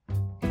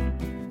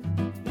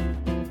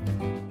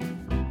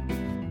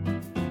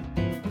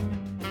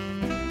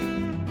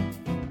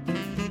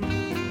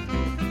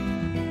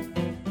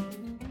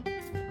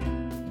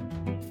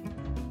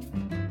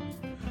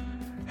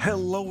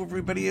Hello,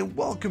 everybody, and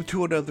welcome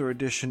to another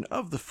edition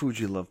of the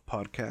Fuji Love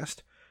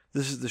Podcast.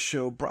 This is the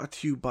show brought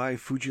to you by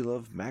Fuji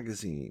Love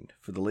Magazine.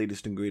 For the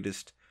latest and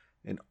greatest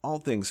in all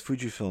things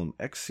Fujifilm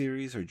X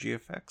Series or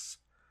GFX,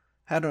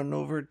 head on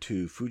over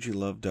to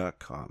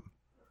fujilove.com.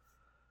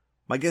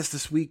 My guest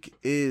this week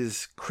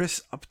is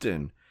Chris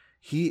Upton.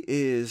 He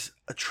is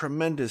a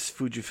tremendous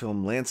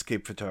Fujifilm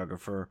landscape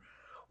photographer,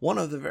 one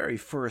of the very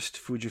first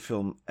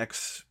Fujifilm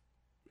X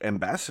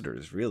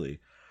ambassadors, really.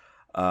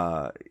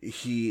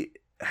 He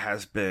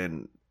has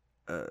been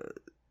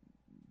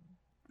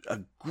a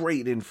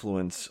great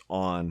influence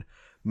on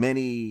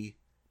many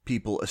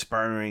people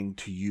aspiring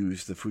to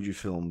use the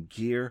Fujifilm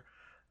gear.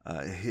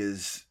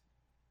 His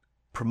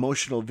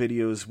promotional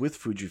videos with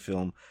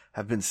Fujifilm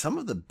have been some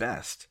of the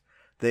best.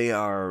 They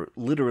are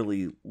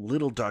literally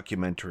little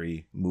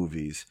documentary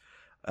movies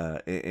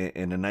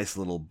in a nice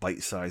little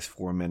bite-sized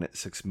 4-minute,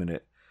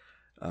 6-minute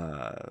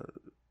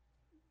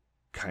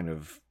kind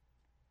of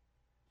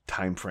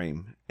time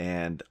frame,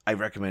 and I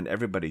recommend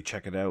everybody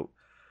check it out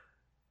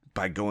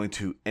by going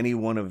to any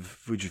one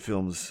of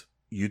Fujifilm's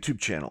YouTube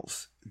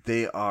channels.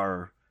 They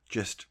are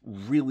just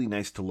really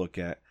nice to look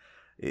at.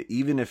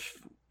 Even if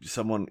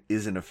someone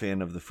isn't a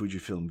fan of the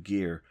Fujifilm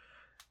gear,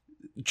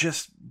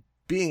 just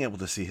being able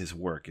to see his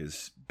work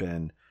has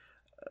been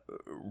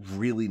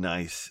really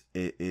nice.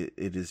 It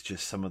is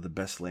just some of the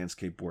best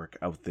landscape work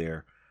out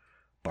there,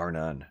 bar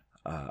none,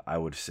 I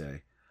would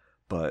say.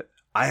 But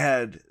I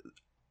had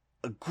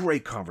a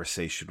great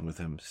conversation with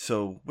him.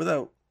 So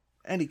without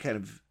any kind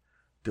of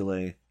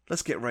delay,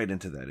 let's get right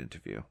into that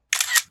interview.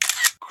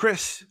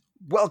 Chris,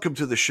 welcome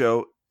to the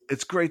show.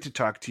 It's great to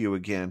talk to you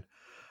again.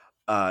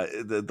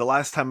 The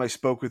last time I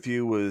spoke with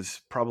you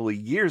was probably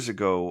years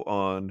ago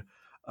on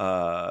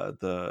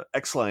the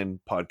X-Line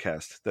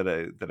podcast that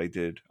I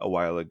did a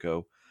while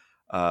ago.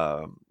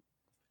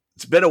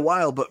 It's been a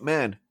while, but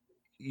man,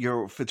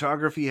 your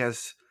photography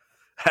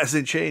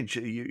hasn't changed.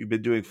 You've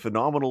been doing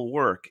phenomenal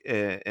work,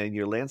 and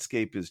your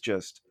landscape is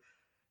just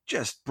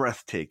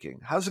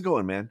breathtaking. How's it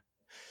going, man?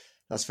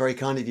 That's very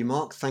kind of you,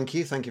 Mark. Thank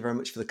you. Thank you very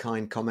much for the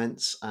kind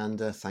comments, and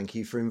thank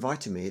you for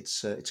inviting me.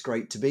 It's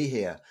great to be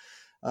here.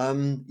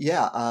 I'm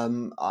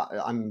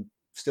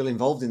still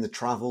involved in the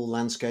travel,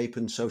 landscape,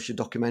 and social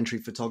documentary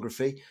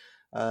photography.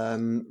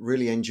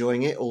 Really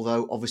enjoying it,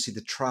 although obviously the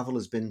travel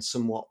has been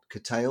somewhat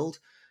curtailed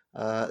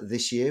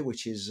this year,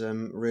 which is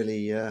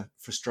really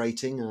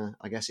frustrating.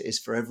 I guess it is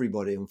for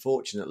everybody,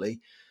 unfortunately.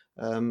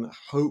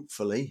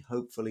 Hopefully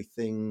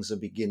things are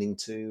beginning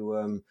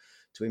to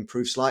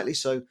improve slightly.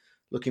 So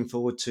looking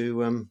forward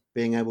to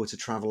being able to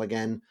travel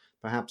again,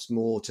 perhaps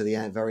more to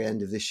the very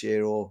end of this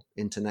year or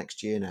into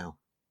next year now.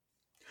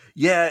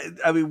 Yeah,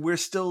 I mean, we're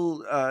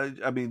still,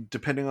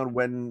 depending on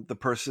when the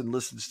person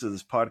listens to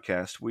this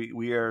podcast,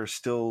 we are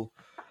still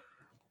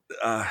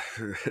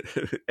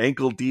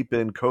ankle deep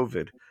in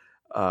COVID.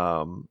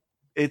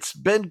 It's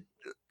been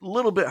a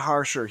little bit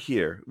harsher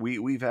here.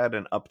 We've had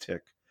an uptick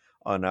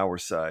on our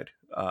side,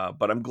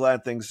 but I'm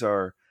glad things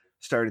are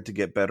starting to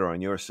get better on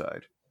your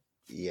side.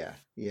 Yeah,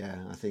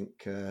 I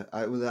think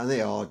and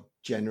they are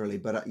generally,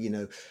 but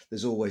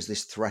there's always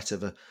this threat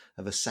of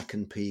a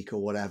second peak or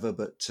whatever.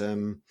 But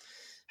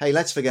hey,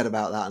 let's forget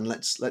about that and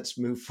let's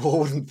move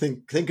forward and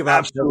think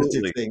about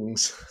positive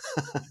things.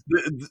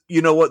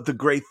 You know what? The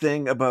great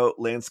thing about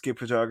landscape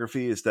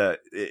photography is that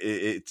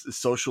it's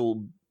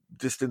social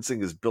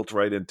distancing is built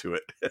right into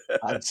it.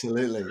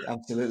 Absolutely.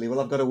 Well,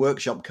 I've got a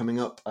workshop coming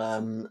up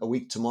a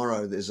week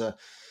tomorrow. There's a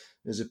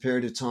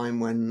period of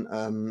time when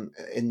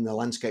in the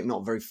landscape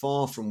not very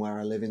far from where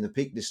I live in the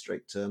Peak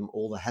District,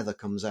 all the heather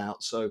comes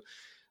out. So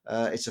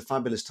it's a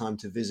fabulous time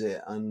to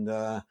visit.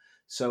 And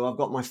so I've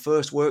got my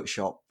first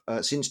workshop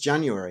since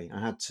January. I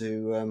had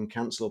to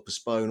cancel or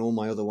postpone all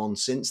my other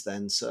ones since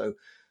then. So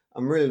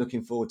I'm really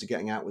looking forward to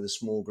getting out with a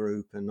small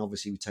group. And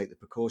obviously we take the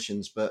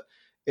precautions, but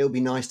it'll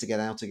be nice to get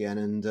out again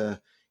and,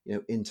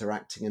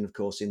 interacting. And of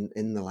course,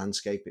 in the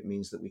landscape, it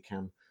means that we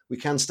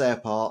can stay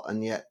apart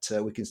and yet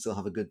we can still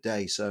have a good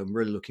day. So I'm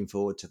really looking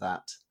forward to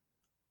that.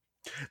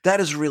 That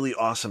is really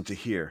awesome to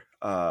hear.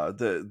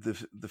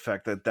 The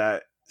fact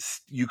that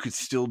you could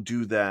still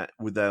do that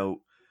without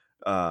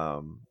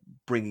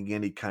bringing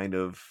any kind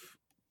of,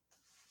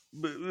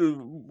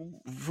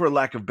 for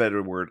lack of a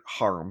better word,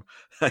 harm,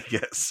 I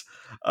guess.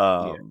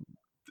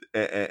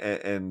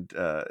 And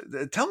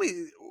tell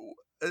me,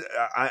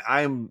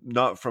 I'm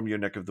not from your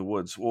neck of the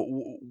woods.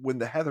 When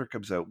the heather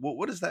comes out,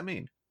 what does that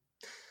mean?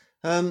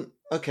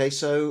 Okay,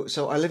 so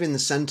I live in the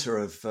centre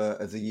of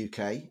the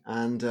UK,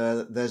 and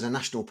there's a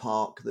national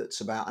park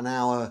that's about an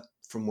hour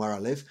from where I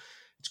live.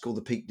 It's called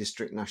the Peak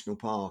District National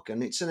Park,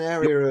 and it's an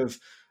area of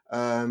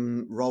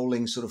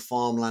rolling sort of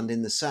farmland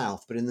in the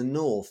south, but in the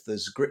north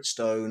there's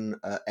gritstone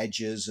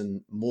edges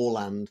and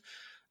moorland,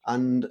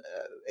 and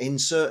in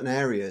certain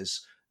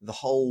areas the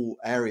whole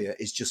area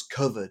is just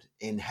covered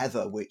in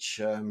heather,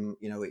 which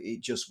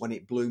it just, when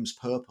it blooms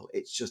purple,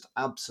 it's just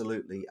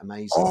absolutely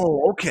amazing.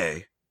 Oh,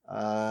 okay.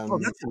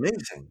 That's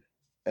amazing.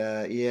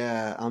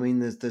 Yeah, I mean,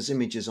 there's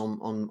images on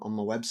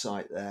my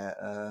website there,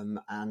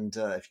 and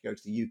if you go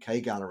to the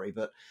UK gallery,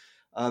 but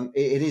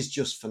It is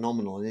just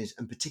phenomenal,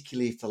 and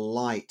particularly for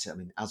light. I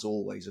mean, as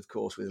always, of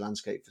course, with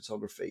landscape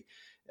photography,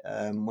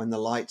 when the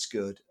light's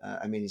good,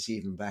 I mean, it's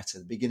even better.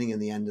 The beginning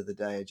and the end of the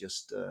day are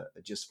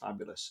just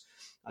fabulous.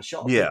 I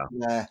shot a Yeah.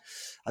 picture there,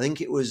 I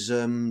think it was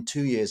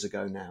 2 years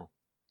ago now,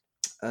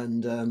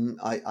 and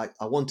I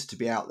wanted to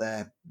be out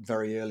there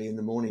very early in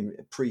the morning,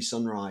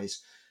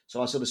 pre-sunrise.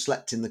 So I sort of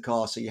slept in the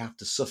car. So you have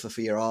to suffer for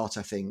your art,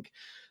 I think.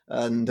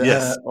 And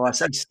Yes. well, I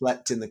say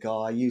slept in the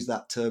car. I use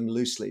that term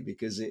loosely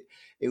because it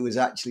was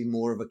actually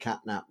more of a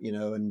cat nap, you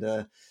know. And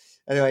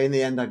anyway, in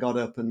the end, I got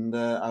up and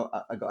I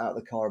got out of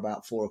the car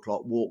about 4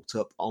 o'clock, walked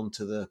up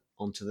onto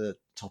the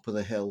top of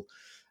the hill,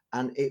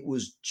 and it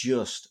was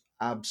just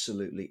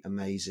absolutely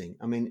amazing.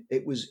 I mean,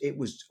 it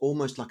was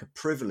almost like a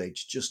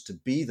privilege just to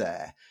be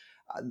there.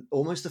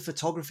 Almost the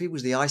photography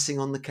was the icing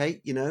on the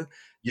cake, you know.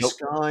 Yep.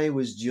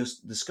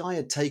 The sky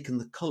had taken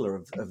the color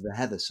of the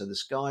heather, so the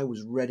sky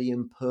was ready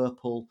and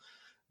purple.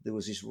 There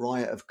was this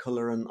riot of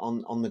color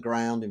on the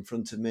ground in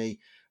front of me.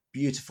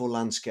 Beautiful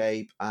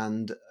landscape,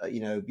 and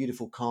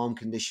beautiful calm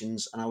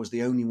conditions, and I was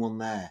the only one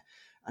there,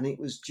 and it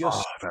was Oh,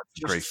 just that's a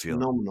just great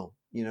feeling. phenomenal.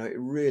 You know, it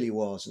really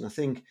was. And I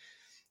think,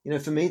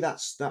 for me,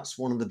 that's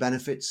one of the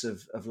benefits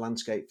of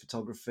landscape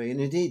photography,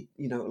 and indeed,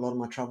 a lot of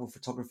my travel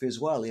photography as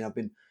well. I've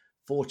been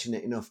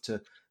fortunate enough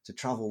to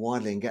travel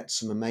widely and get to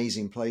some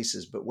amazing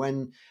places. But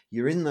when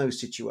you're in those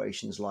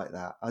situations like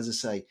that, as I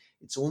say,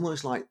 it's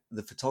almost like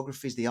the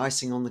photography is the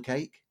icing on the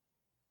cake.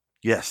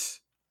 Yes.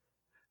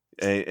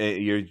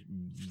 You're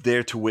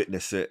there to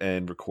witness it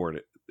and record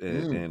it,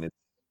 Mm. and it's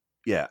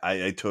yeah.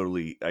 I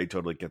totally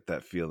get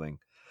that feeling.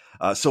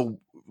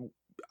 So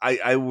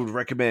I would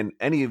recommend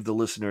any of the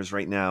listeners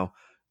right now,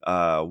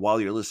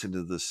 while you're listening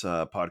to this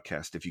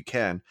podcast, if you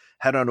can,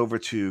 head on over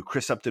to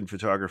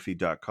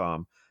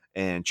chrisuptonphotography.com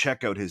and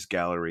check out his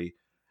gallery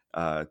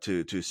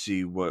to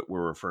see what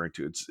we're referring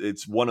to.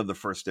 It's one of the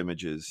first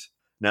images.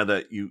 Now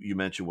that you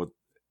mentioned what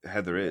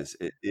Heather Yeah,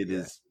 it yeah.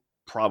 is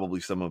probably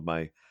some of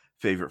my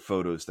favorite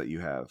photos that you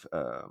have.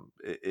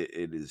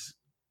 It is.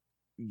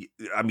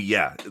 I mean,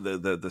 yeah,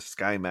 the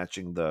sky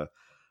matching the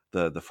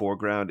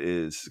foreground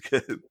is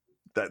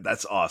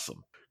that's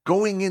awesome.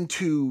 Going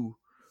into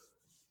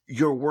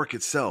your work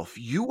itself,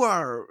 you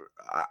are,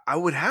 I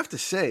would have to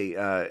say,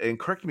 and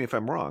correct me if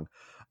I'm wrong,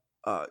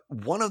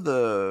 one of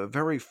the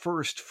very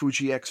first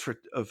Fuji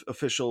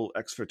official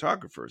X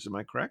photographers. Am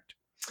I correct?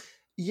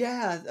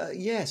 Yeah,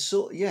 yeah,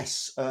 so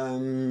yes,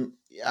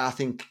 I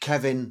think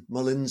Kevin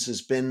Mullins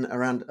has been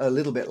around a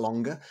little bit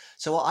longer.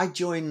 So I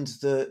joined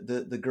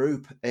the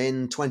group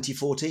in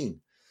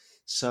 2014.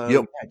 So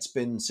Yep. yeah, it's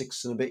been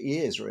 6 and a bit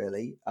years,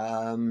 really.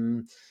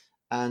 And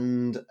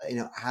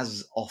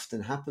as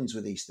often happens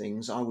with these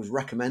things, I was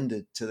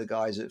recommended to the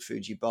guys at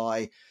Fuji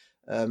by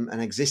an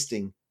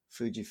existing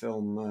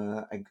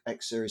Fujifilm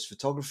X series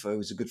photographer,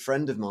 who's a good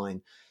friend of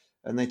mine,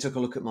 and they took a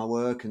look at my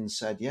work and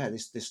said, "Yeah,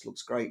 this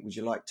looks great. Would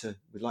like to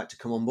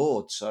come on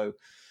board?" So,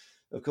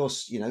 of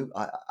course,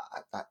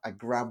 I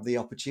grabbed the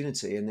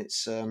opportunity, and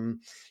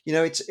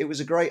it was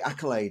a great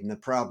accolade and a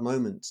proud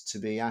moment to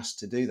be asked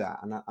to do that,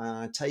 and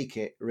I take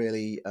it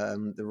really,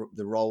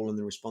 the role and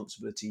the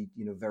responsibility,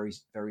 very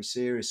very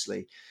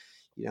seriously.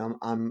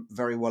 I'm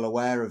very well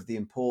aware of the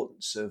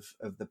importance of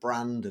the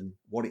brand and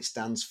what it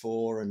stands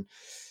for, and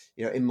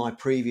in my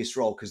previous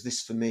role, because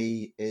this for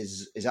me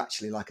is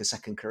actually like a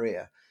second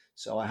career.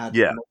 So I had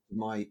Yeah.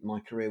 my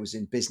career was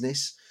in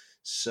business,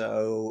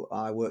 so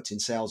I worked in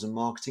sales and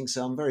marketing.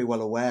 So I'm very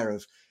well aware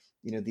of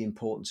the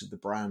importance of the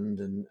brand,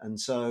 and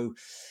so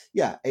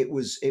yeah, it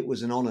was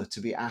an honor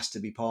to be asked to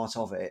be part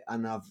of it,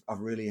 and I've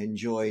really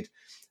enjoyed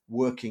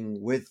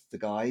working with the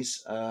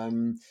guys,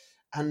 and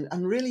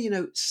really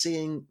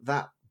seeing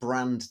that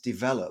brand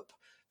develop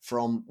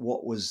from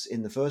what was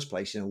in the first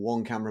place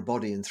one camera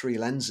body and three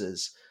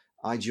lenses.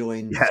 I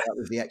joined Yeah. that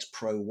was the X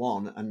Pro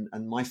 1,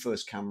 and my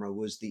first camera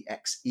was the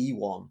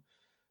XE1,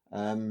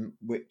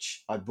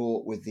 which I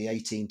bought with the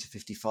 18 to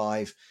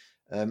 55.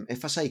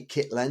 If I say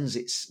kit lens,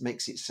 it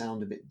makes it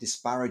sound a bit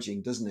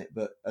disparaging, doesn't it?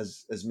 But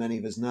as many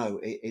of us know,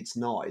 it's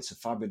not. It's a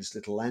fabulous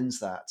little lens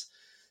that,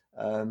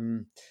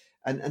 um,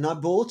 and I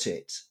bought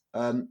it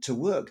to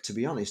work. To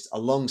be honest,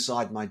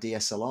 alongside my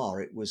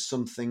DSLR, it was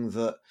something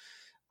that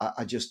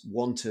I just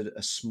wanted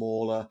a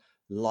smaller,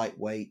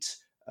 lightweight,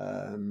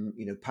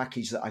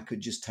 package that I could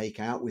just take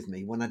out with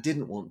me when I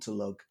didn't want to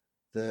lug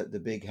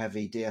the big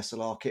heavy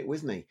DSLR kit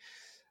with me.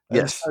 And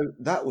Yes. so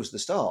that was the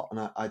start,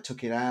 and I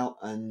took it out,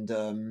 and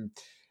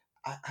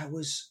I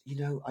was,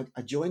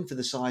 I joined for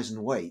the size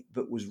and weight,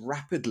 but was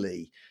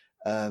rapidly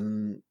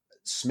um,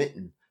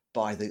 smitten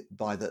by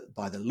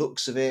the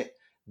looks of it,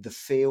 the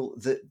feel,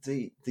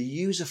 the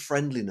user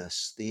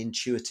friendliness, the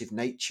intuitive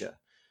nature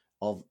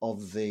of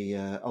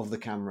the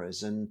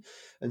cameras, and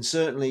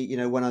certainly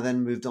when I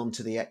then moved on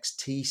to the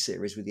XT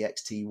series with the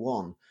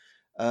XT1,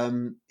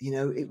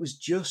 it was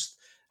just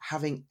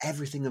having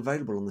everything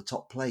available on the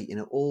top plate.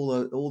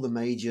 All the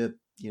major,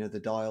 the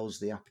dials,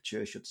 the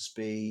aperture, shutter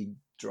speed,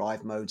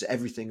 drive modes,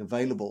 everything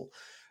available,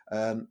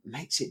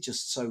 makes it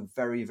just so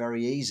very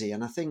very easy.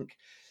 And I think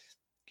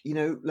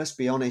let's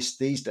be honest,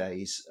 these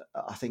days,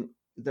 I think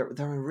there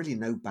are really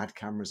no bad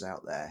cameras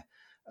out there.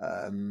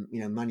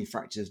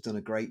 Manufacturers have done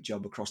a great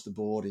job across the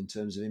board in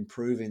terms of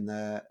improving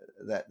their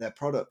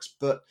products,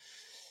 but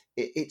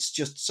it's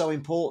just so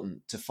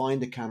important to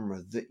find a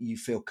camera that you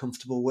feel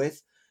comfortable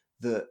with,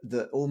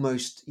 that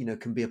almost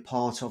can be a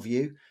part of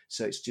you.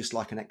 So it's just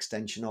like an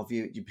extension of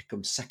you. You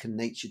become second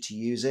nature to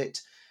use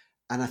it,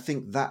 and I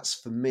think that's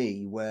for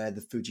me where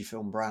the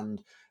Fujifilm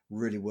brand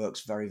really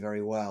works very,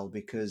 very well,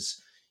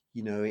 because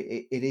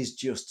it is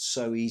just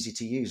so easy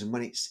to use. And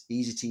when it's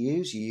easy to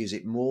use, you use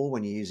it more.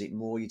 When you use it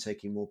more, you're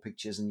taking more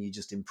pictures and you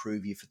just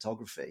improve your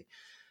photography.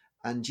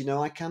 And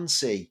I can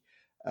see,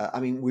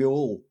 we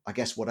all, I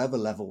guess, whatever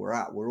level we're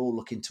at, we're all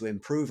looking to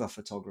improve our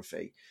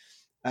photography.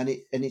 And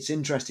it's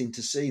interesting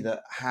to see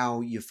that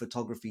how your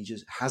photography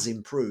just has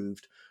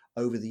improved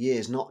over the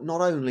years, not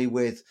only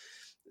with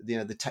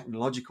the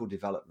technological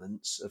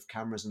developments of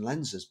cameras and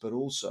lenses, but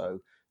also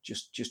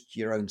just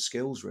your own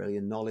skills, really,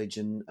 and knowledge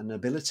and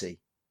ability.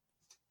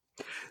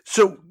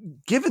 So,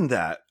 given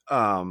that,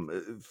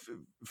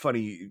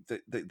 funny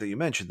that you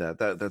mentioned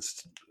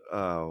that's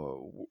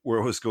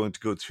where I was going to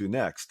go to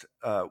next.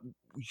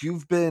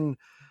 You've been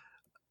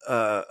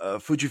a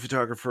Fuji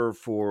photographer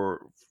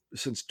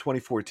since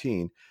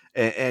 2014,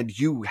 and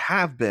you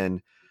have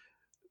been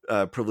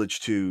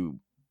privileged to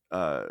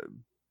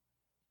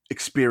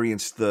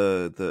experience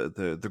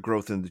the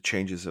growth and the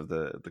changes of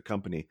the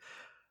company,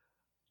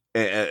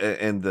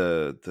 and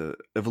the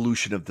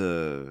evolution of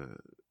the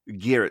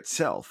gear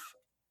itself.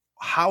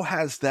 How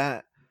has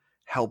that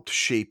helped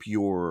shape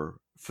your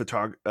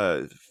photography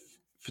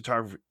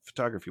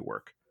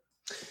work?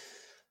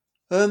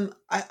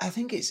 I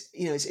think it's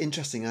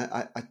interesting.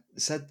 I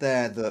said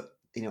there that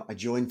I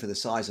joined for the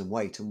size and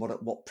weight, and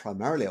what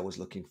primarily I was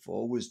looking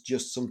for was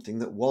just something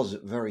that was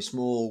very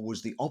small,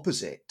 was the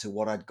opposite to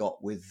what I'd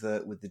got with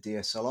the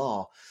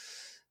DSLR.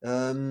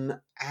 And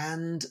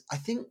I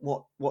think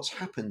what's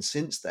happened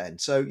since then.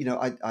 So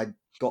I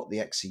got the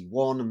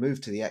XE1 and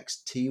moved to the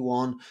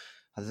XT1.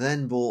 I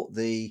then bought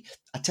I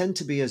tend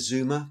to be a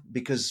zoomer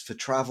because for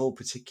travel,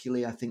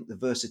 particularly, I think the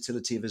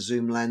versatility of a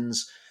zoom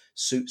lens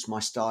suits my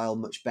style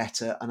much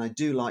better. And I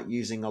do like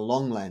using a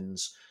long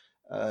lens,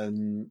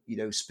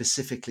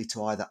 specifically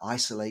to either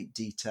isolate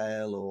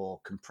detail or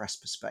compress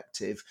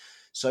perspective.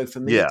 So for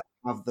me, Yeah,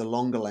 to have the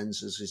longer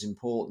lenses is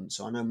important.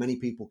 So I know many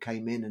people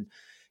came in and,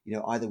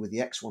 either with the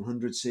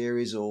X100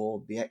 series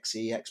or the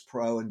XE, X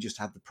Pro, and just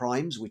had the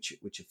primes, which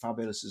are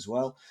fabulous as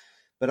well.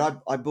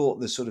 But I bought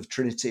the sort of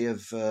trinity of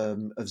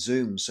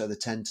zooms, so the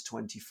 10 to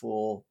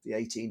 24, the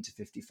 18 to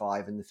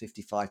 55, and the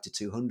 55 to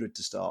 200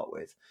 to start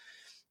with.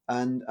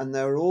 And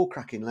they were all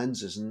cracking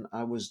lenses, and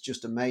I was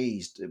just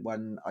amazed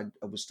when I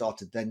was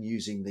started then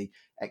using the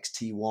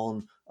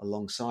XT1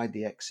 alongside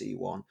the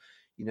XE1.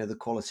 The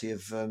quality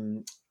of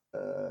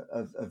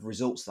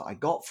results that I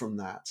got from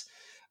that.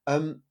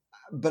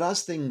 But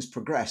as things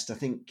progressed, I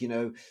think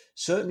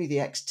certainly the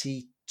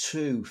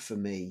XT2 for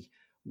me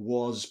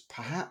was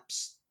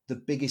perhaps the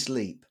biggest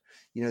leap.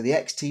 The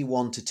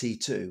XT1 to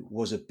T2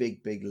 was a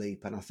big, big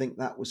leap, and I think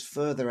that was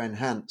further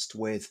enhanced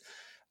with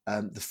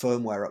the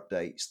firmware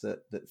updates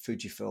that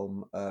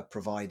Fujifilm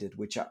provided,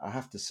 which I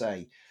have to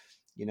say,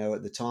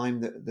 at the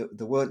time that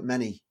there weren't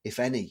many, if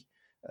any,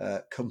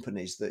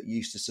 companies that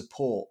used to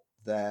support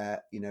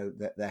their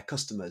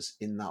customers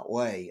in that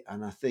way.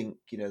 And I think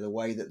the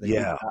way that they did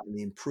yeah, that and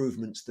the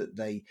improvements that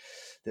they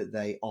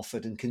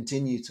offered and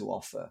continue to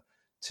offer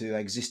to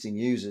existing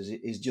users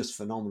is just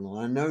phenomenal.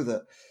 And I know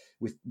that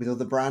with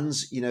other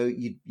brands,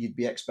 you'd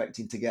be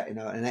expecting to get an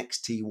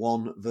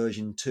XT1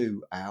 version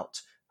 2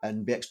 out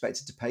and be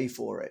expected to pay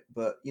for it.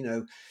 But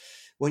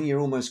when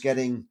you're almost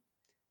getting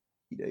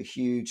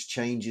huge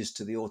changes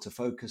to the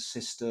autofocus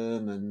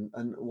system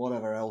and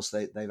whatever else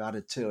they've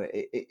added to it,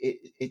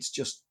 it's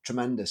just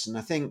tremendous. And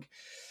I think,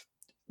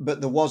 but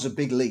there was a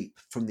big leap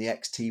from the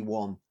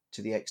XT1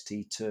 to the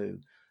XT2.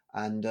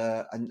 And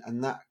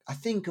that, I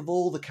think, of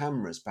all the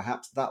cameras,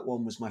 perhaps that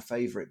one was my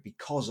favorite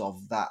because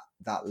of that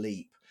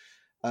leap.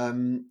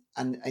 And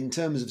in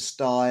terms of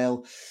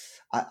style,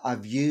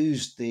 I've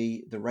used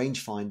the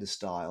rangefinder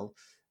style,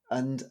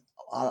 and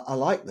I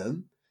like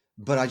them,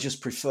 but I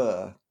just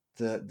prefer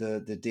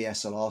the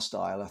DSLR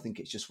style. I think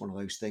it's just one of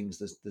those things.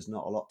 There's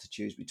not a lot to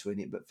choose between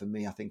it, but for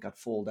me, I think I'd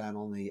fall down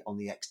on the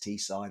XT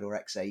side or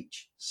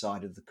XH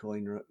side of the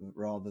coin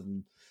rather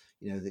than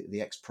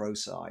the X Pro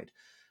side.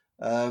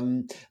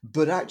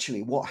 But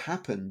actually, what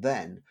happened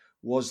then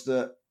was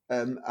that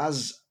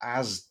as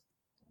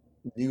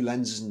new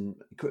lenses and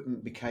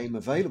equipment became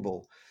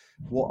available,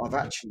 what I've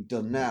actually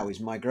done now is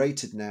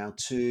migrated now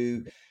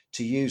to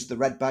use the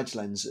red badge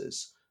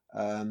lenses.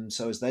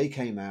 So as they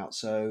came out,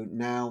 so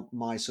now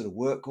my sort of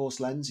workhorse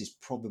lens is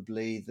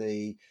probably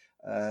the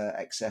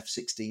XF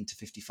 16 to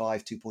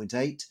 55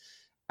 2.8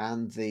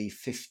 and the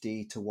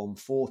 50 to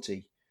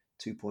 140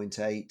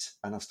 2.8,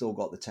 and I've still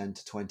got the 10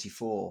 to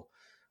 24.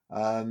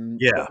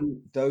 yeah.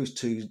 Those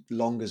two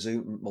longer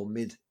zoom or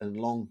mid and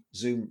long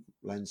zoom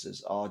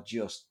lenses are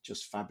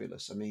just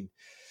fabulous. I mean,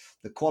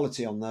 the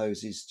quality on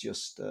those is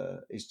just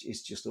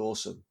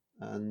awesome.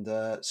 And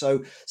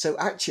so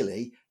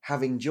actually,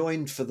 having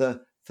joined for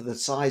the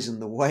size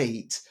and the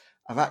weight,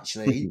 I've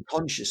actually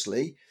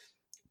consciously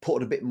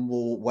put a bit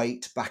more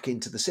weight back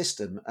into the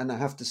system. And I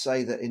have to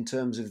say that in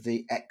terms of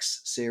the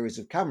X series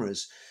of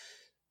cameras,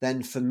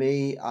 then for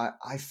me,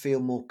 I feel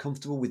more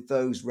comfortable with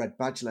those red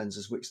badge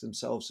lenses, which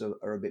themselves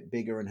are a bit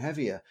bigger and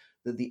heavier.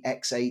 That the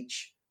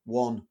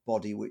XH1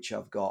 body, which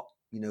I've got,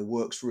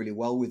 works really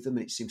well with them,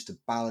 and it seems to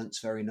balance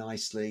very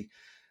nicely.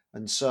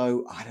 And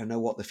so I don't know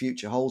what the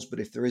future holds, but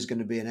if there is going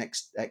to be an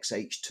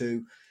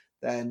XH2,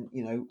 then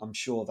I'm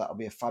sure that'll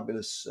be a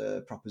fabulous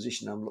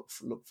proposition. I'm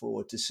look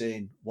forward to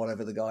seeing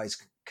whatever the guys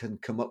can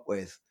come up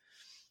with.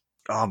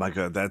 Oh my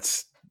God,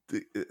 that's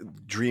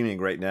dreaming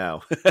right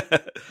now.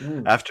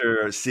 Mm.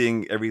 After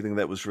seeing everything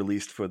that was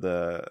released for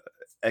the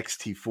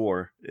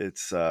XT4,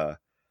 it's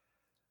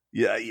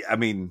yeah. I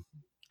mean,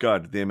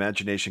 God, the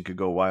imagination could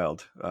go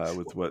wild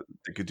with what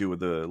they could do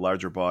with a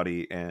larger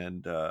body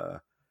and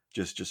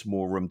just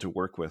more room to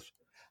work with.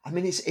 I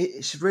mean,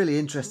 it's really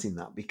interesting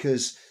that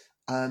because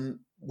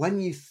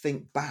when you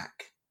think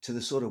back to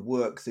the sort of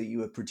work that you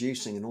were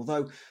producing, and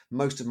although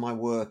most of my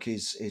work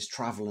is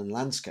travel and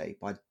landscape,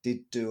 I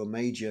did do a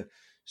major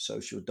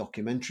social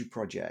documentary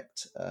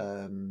project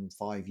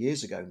 5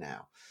 years ago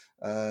now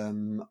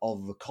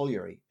of a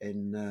colliery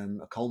in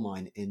a coal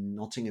mine in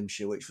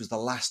Nottinghamshire, which was the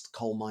last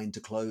coal mine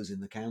to close in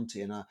the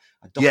county, and I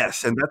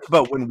Yes, and that's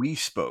about when we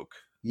spoke.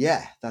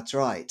 Yeah, that's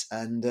right.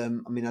 And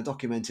I mean, I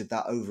documented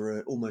that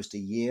over almost a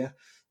year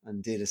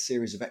and did a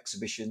series of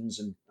exhibitions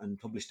and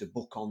published a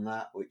book on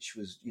that, which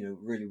was,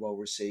 really well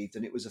received.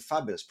 And it was a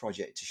fabulous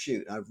project to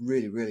shoot. I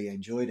really, really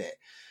enjoyed it.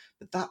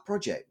 But that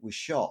project was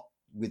shot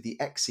with the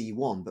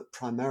XE1, but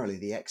primarily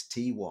the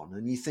XT1.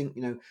 And you think,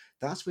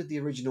 that's with the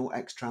original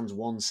X-Trans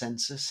 1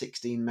 sensor,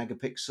 16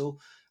 megapixel.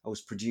 I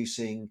was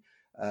producing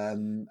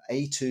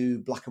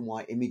A2 black and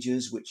white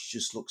images, which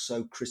just look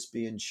so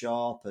crispy and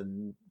sharp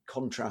and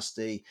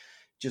contrasty,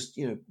 just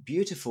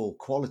beautiful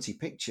quality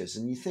pictures.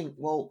 And you think,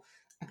 well,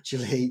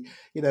 actually,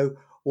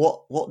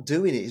 what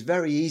doing it is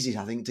very easy,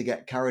 I think, to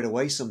get carried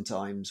away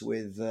sometimes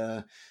with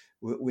the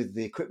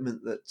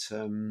equipment that's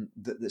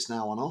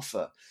now on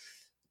offer.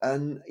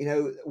 And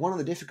one of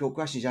the difficult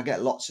questions, I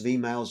get lots of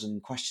emails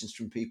and questions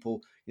from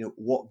people,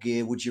 what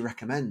gear would you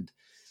recommend?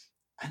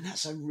 And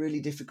that's a really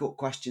difficult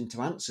question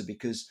to answer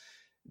because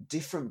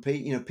different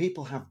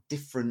people have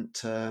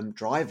different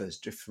drivers,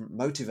 different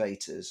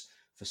motivators.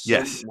 For some,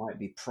 Yes. it might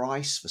be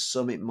price. For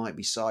some, it might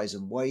be size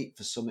and weight.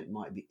 For some, it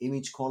might be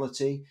image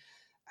quality.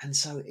 And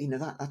so,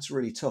 that's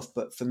really tough.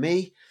 But for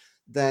me,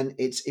 then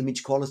it's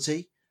image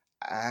quality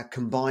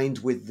combined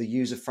with the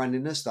user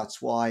friendliness.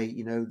 That's why,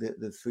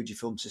 the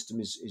Fujifilm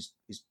system is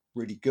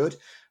really good.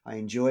 I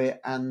enjoy it.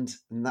 And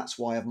that's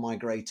why I've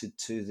migrated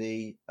to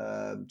the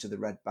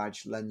red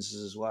badge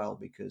lenses as well,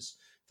 because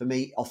for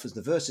me, it offers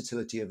the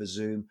versatility of a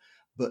zoom,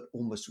 but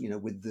almost,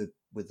 with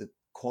the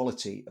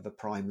quality of a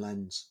prime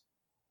lens.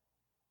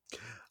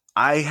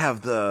 I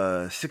have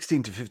the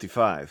 16 to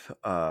 55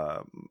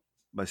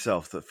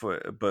 myself,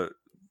 but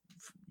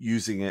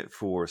using it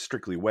for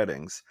strictly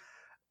weddings,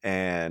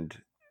 and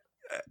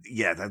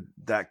yeah,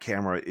 that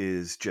camera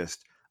is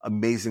just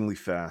amazingly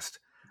fast,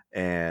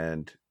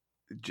 and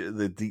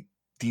the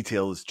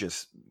detail is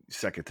just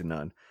second to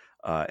none.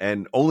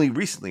 And only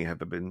recently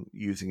have I been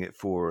using it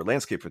for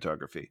landscape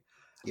photography,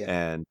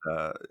 and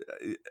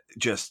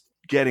just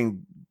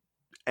getting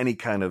any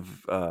kind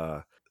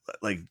of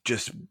like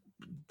just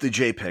the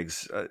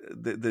JPEGs.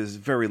 There's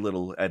very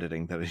little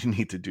editing that you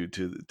need to do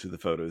to the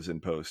photos in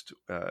post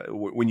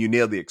when you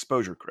nail the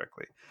exposure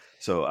correctly.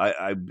 So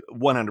I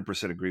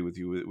 100% agree with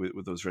you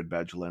with those red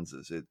badge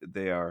lenses.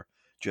 They are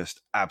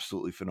just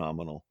absolutely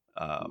phenomenal.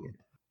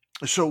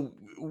 So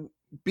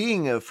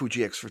being a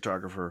Fuji X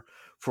photographer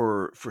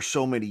for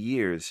so many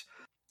years,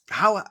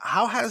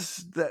 how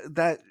has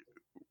that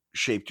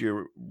shaped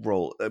your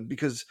role?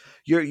 Because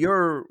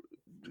you're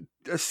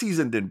a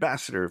seasoned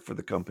ambassador for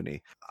the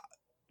company.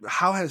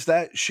 How has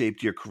that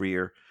shaped your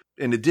career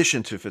in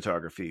addition to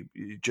photography?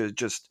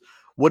 Just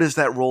what is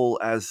that role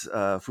as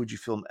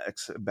Fujifilm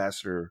X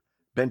ambassador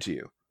been to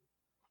you?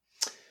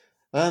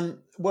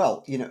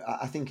 Well,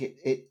 I think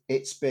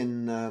it's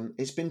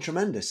been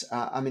tremendous.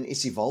 I mean,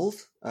 it's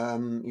evolved,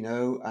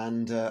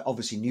 and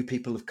obviously new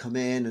people have come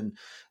in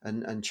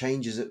and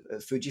changes at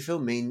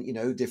Fujifilm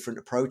mean different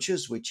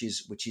approaches, which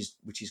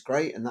is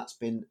great, and that's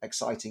been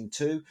exciting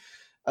too.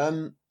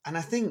 And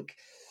I think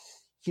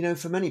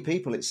for many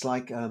people, it's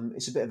like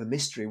it's a bit of a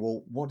mystery.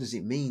 Well, what does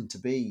it mean to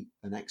be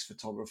an ex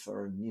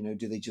photographer? And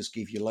do they just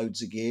give you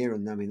loads of gear?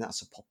 And I mean,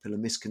 that's a popular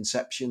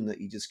misconception that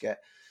you just get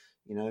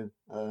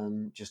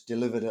just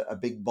delivered a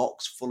big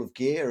box full of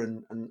gear,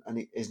 and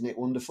isn't it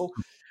wonderful?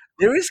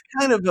 There is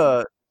kind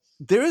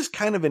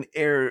of an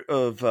air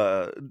of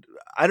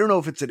I don't know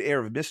if it's an air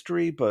of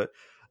mystery, but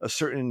a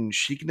certain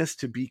chicness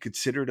to be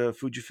considered a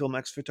Fujifilm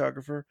X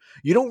photographer.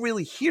 You don't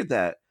really hear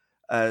that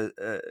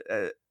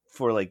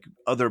for like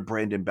other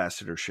brand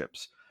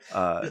ambassadorships.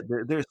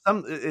 There's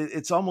some.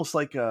 It's almost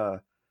like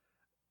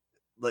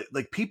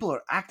like people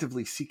are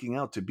actively seeking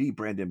out to be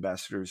brand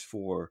ambassadors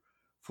for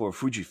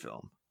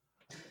Fujifilm.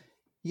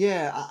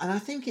 Yeah, and I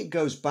think it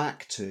goes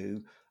back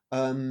to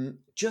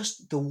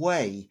just the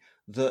way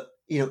that,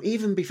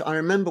 even before, I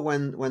remember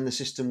when the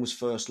system was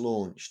first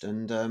launched,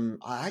 and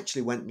I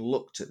actually went and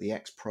looked at the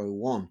X Pro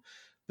One,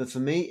 but for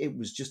me it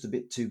was just a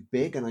bit too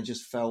big, and I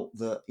just felt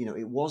that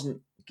it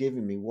wasn't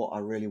giving me what I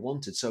really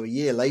wanted. So a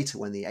year later,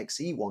 when the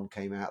XE1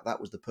 came out, that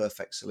was the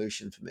perfect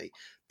solution for me.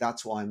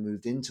 That's why I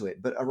moved into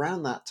it. But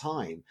around that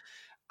time,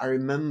 I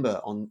remember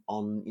on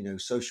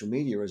social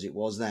media as it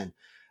was then,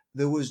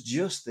 there was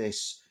just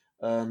this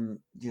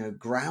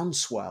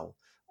groundswell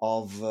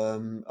of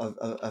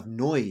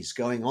noise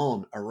going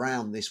on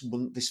around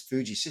this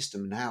Fuji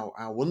system, and how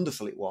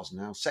wonderful it was,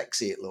 and how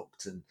sexy it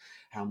looked, and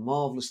how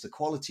marvelous the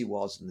quality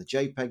was, and the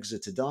JPEGs are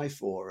to die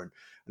for,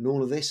 and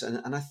all of this,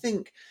 and I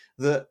think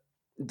that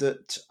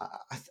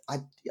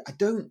I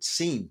don't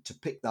seem to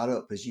pick that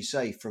up, as you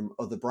say, from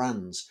other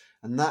brands,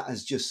 and that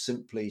has just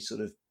simply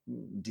sort of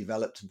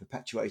developed and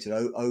perpetuated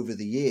over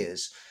the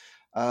years.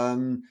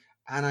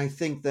 And I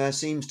think there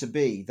seems to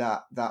be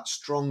that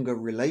stronger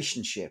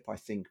relationship, I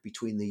think,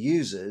 between the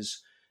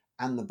users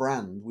and the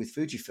brand with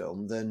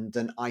Fujifilm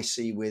than I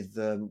see with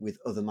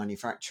other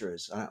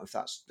manufacturers. I don't know if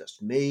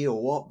that's me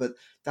or what, but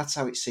that's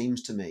how it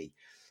seems to me.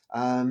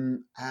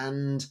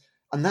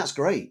 And that's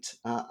great.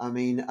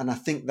 And I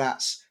think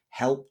that's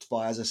helped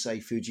by, as I say,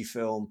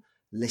 Fujifilm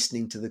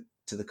listening to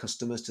the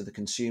customers, to the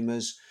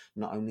consumers,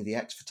 not only the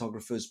ex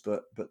photographers,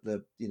 but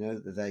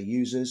their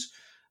users,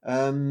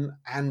 and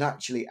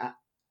actually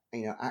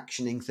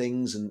actioning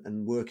things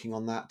and working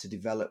on that to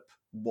develop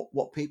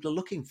what people are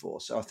looking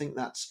for. So I think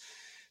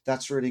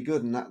that's really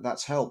good, and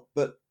that's helped.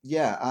 But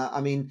yeah,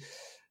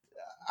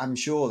 I'm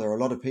sure there are a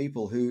lot of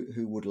people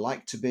who would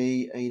like to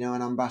be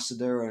an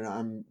ambassador,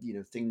 and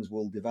things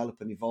will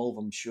develop and evolve,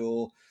 I'm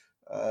sure,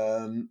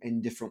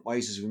 in different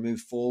ways as we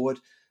move forward.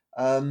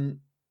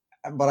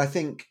 But I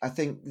think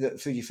that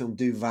Fujifilm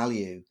do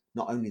value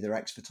not only their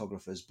ex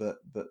photographers, but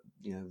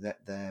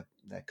their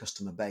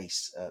customer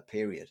base.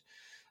 Period.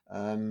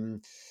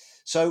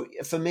 So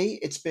for me,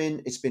 it's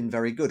been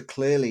very good.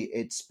 Clearly,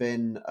 it's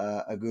been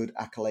a good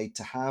accolade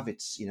to have.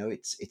 It's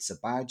it's a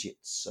badge.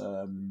 It's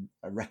a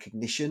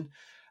recognition,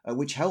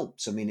 which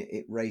helps. I mean,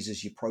 it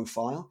raises your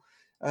profile.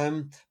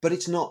 But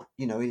it's not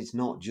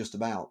just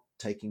about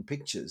taking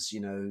pictures.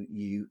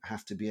 You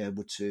have to be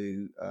able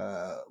to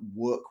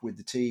work with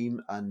the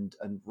team and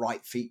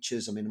write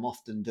features. I mean, I'm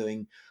often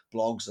doing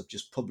blogs. I've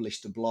just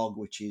published a blog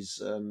which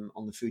is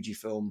on the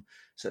Fujifilm,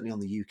 certainly on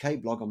the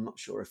UK blog. I'm not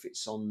sure if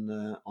it's on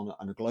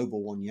a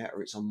global one yet,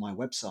 or it's on my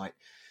website,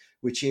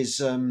 which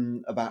is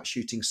about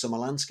shooting summer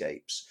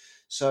landscapes.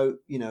 So,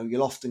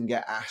 you'll often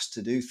get asked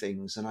to do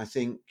things. And I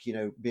think,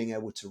 being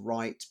able to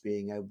write,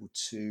 being able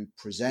to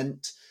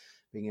present,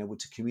 being able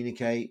to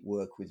communicate,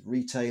 work with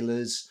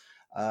retailers,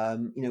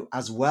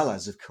 as well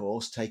as, of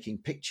course, taking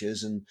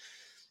pictures and,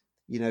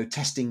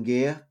 testing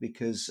gear,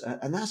 because,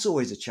 and that's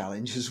always a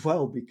challenge as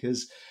well,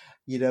 because,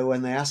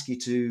 when they ask you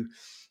to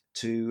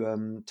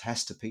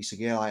test a piece of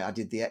gear, I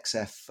did the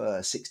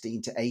XF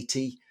 16 to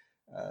 80,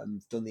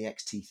 done the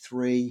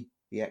XT3,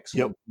 the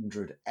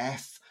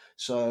X100F.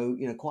 So,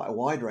 quite a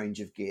wide range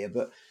of gear,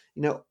 but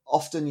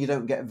often you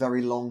don't get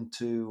very long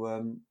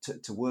to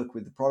work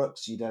with the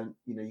products. You don't,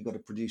 you've got to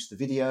produce the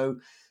video,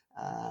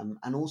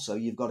 and also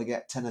you've got to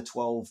get 10 or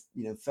 12,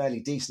 fairly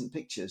decent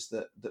pictures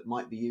that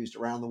might be used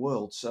around the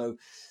world. So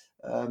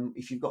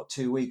if you've got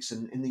 2 weeks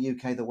and in the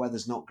UK the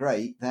weather's not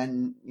great,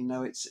 then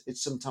it's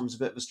sometimes a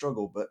bit of a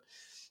struggle. But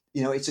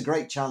it's a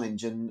great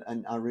challenge,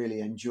 and I really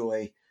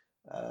enjoy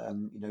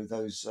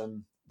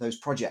those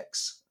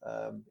projects.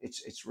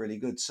 It's really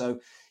good. So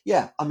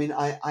yeah, I mean,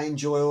 I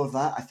enjoy all of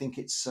that. I think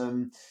it's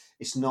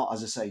not,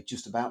 as I say,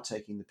 just about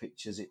taking the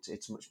pictures.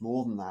 It's much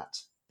more than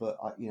that. But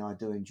I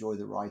do enjoy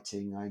the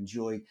writing. I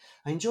enjoy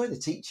the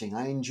teaching.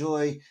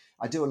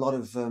 I do a lot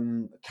of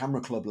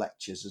camera club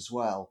lectures as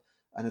well.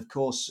 And of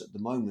course, at the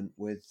moment,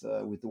 with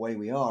the way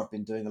we are, I've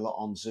been doing a lot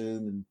on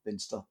Zoom and been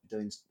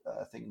doing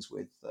things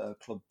with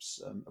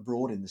clubs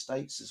abroad in the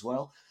States as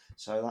well.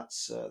 So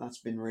that's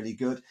been really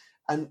good.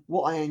 And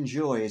what I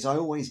enjoy is I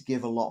always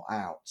give a lot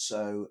out.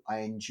 So I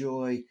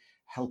enjoy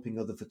helping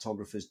other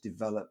photographers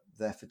develop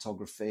their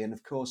photography, and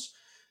of course,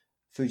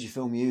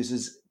 Fujifilm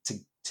users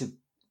to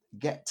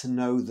get to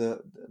know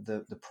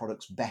the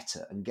products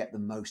better and get the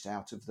most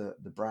out of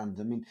the brand.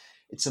 I mean,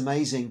 it's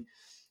amazing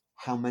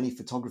how many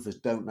photographers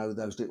don't know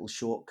those little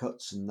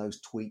shortcuts and those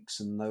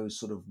tweaks and those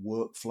sort of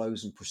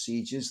workflows and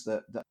procedures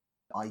that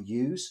I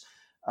use.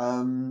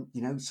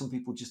 Some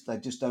people just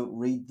don't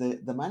read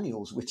the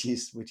manuals, which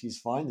is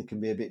fine. They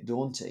can be a bit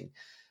daunting,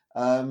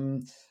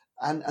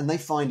 and they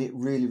find it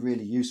really,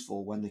 really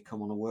useful when they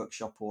come on a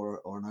workshop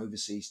or an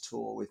overseas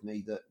tour with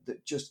me. That they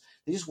just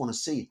want to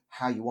see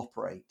how you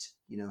operate.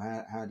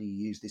 How do you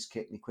use this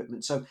kit and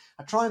equipment? So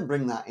I try and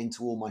bring that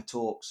into all my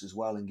talks as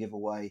well, and give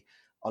away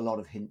a lot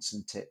of hints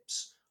and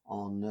tips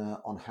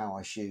on how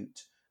I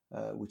shoot,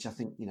 which I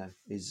think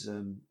is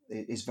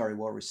very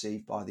well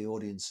received by the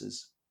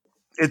audiences.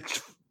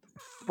 It's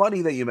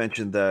Funny that you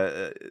mentioned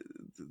the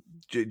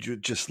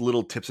just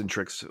little tips and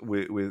tricks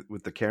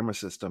with the camera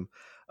system.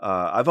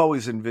 I've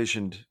always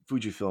envisioned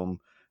Fujifilm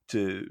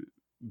to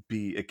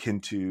be akin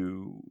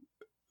to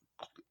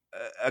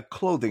a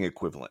clothing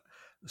equivalent.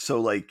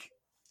 So, like,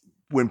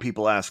 when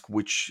people ask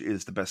which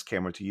is the best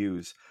camera to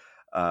use,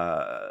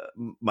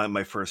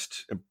 my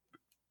first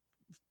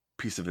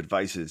piece of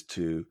advice is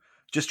to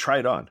just try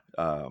it on.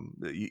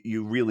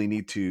 You really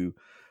need to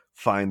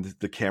find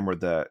the camera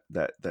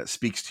that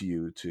speaks to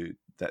you, to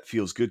that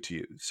feels good to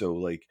you. So,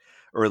 like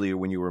earlier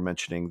when you were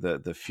mentioning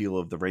the feel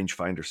of the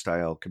rangefinder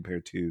style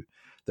compared to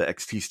the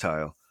XT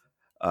style,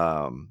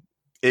 um,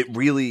 it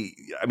really,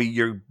 I mean,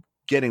 you're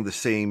getting the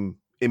same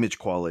image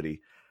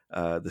quality,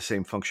 the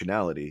same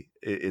functionality.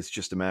 It's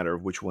just a matter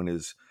of which one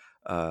is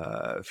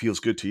feels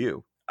good to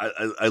you.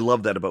 I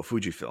love that about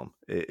Fujifilm.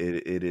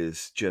 It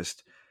is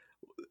just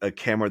a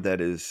camera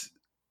that is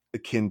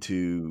akin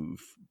to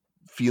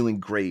feeling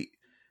great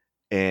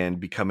and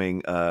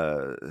becoming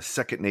a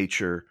second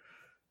nature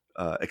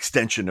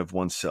extension of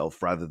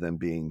oneself rather than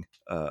being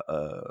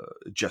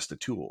just a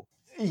tool.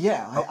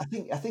 Yeah, Oh,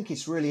 I think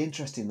it's really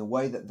interesting the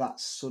way that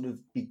that's sort of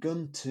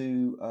begun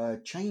to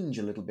change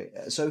a little bit.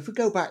 So if we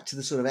go back to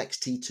the sort of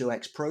XT2,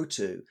 X Pro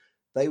 2,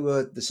 they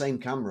were the same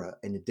camera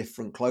in a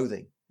different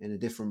clothing, in a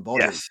different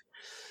body. yes.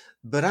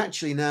 But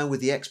actually now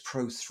with the X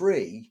Pro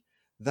 3,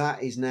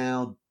 that is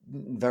now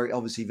very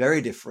obviously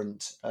very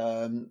different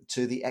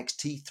to the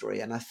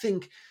XT3. And I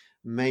think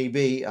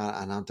maybe,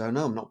 and I don't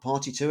know, I'm not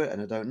party to it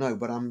and I don't know,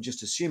 but I'm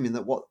just assuming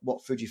that what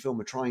Fujifilm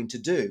are trying to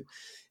do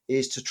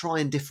is to try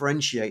and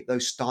differentiate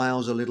those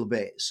styles a little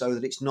bit so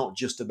that it's not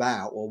just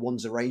about, well,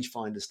 one's a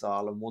rangefinder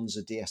style and one's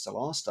a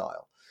DSLR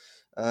style.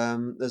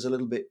 There's a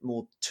little bit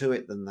more to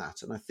it than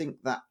that. And I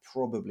think that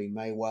probably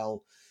may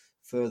well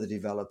further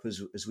develop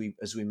as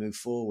we move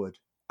forward.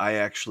 I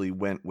actually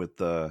went with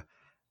the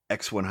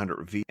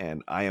X100V,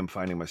 and I am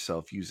finding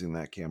myself using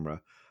that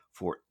camera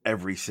for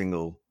every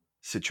single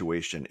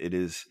situation. It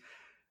is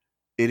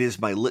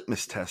my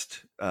litmus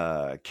test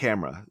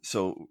camera.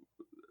 So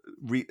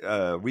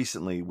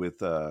recently,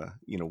 with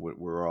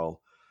we're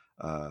all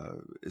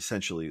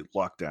essentially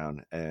locked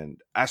down,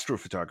 and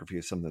astrophotography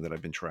is something that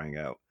I've been trying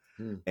out.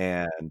 Hmm.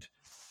 And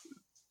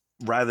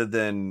rather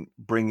than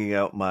bringing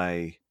out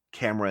my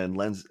camera and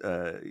lens,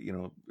 the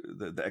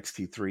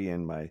XT3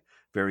 and my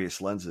various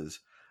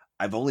lenses,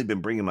 I've only been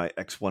bringing my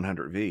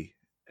X100V,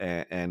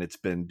 and it's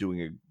been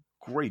doing a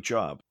great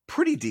job.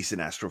 Pretty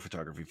decent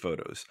astrophotography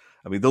photos.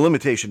 I mean, the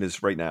limitation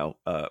is right now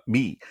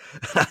me.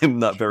 I'm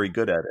not very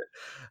good at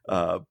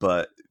it,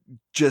 but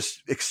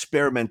just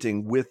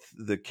experimenting with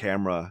the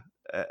camera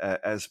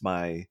as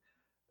my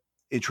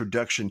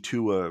introduction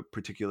to a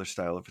particular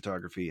style of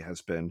photography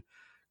has been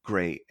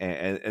great.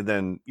 And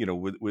then,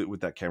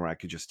 with that camera, I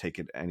could just take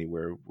it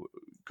anywhere,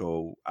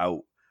 go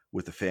out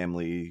with the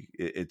family.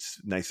 It's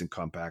nice and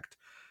compact,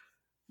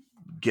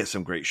 get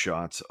some great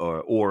shots,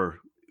 or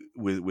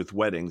with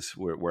weddings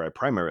where I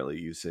primarily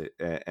use it,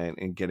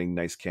 and getting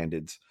nice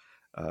candids,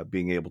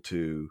 being able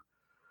to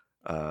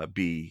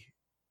be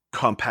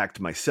compact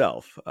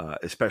myself,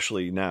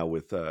 especially now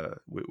with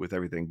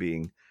everything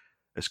being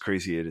as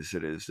crazy as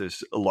it is.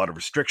 There's a lot of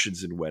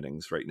restrictions in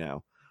weddings right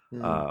now.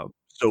 Hmm.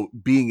 So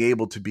being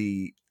able to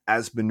be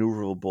as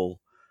maneuverable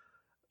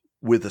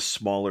with a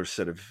smaller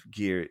set of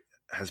gear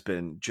has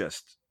been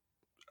just,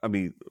 I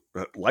mean,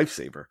 a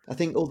lifesaver. I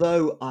think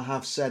although I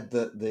have said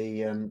that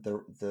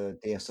the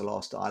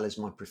DSLR style is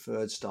my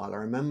preferred style, I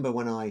remember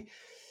when I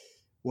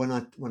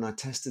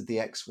tested the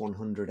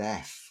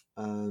X100F,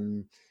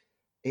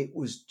 it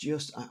was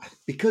just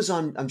because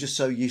I'm just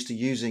so used to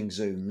using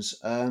zooms.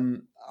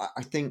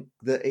 I think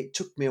that it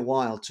took me a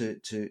while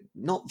to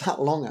not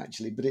that long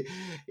actually, but it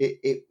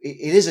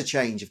is a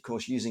change, of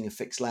course, using a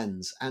fixed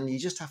lens, and you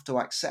just have to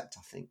accept.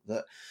 I think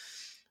that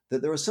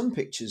there are some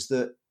pictures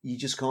that you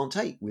just can't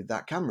take with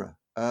that camera.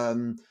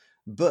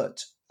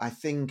 But I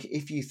think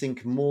if you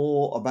think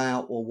more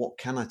about, well, what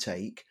can I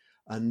take,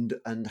 and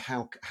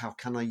how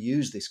can I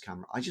use this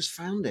camera, I just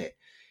found it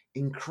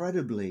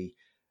incredibly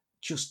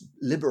just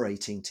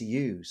liberating to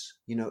use.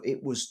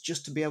 It was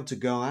just to be able to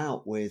go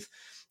out with,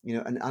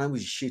 and I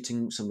was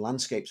shooting some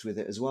landscapes with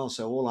it as well.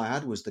 So all I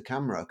had was the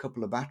camera, a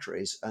couple of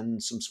batteries,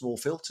 and some small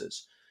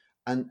filters,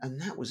 and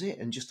that was it.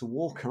 And just to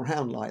walk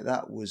around like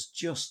that was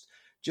just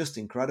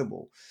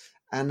incredible.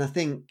 And I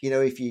think,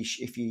 if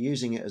you're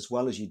using it as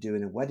well as you do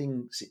in a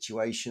wedding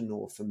situation,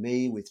 or for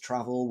me with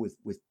travel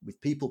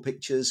with people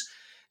pictures,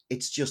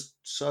 it's just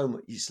so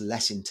much. It's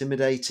less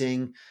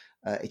intimidating.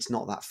 It's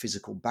not that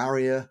physical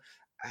barrier,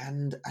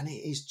 and it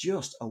is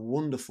just a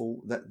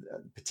wonderful, that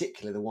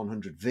particularly the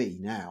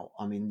 100V now.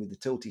 I mean, with the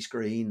tilty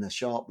screen, the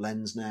sharp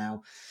lens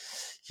now,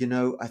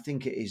 I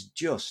think it is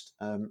just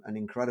an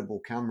incredible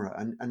camera.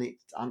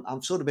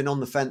 I'm sort of been on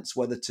the fence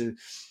whether to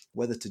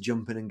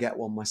jump in and get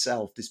one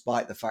myself,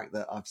 despite the fact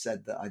that I've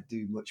said that I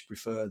do much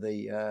prefer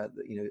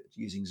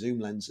using zoom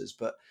lenses.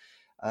 But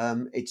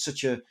it's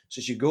such a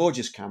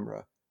gorgeous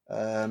camera.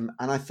 And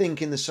I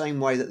think in the same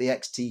way that the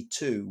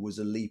XT2 was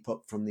a leap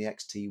up from the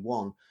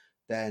XT1,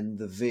 then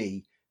the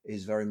V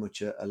is very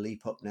much a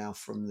leap up now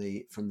from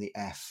the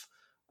F.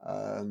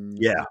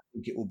 Yeah. I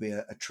think it will be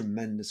a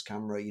tremendous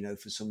camera,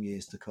 for some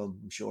years to come.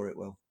 I'm sure it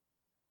will.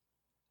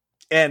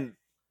 And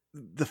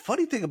the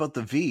funny thing about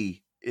the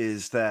V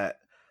is that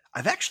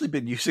I've actually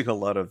been using a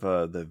lot of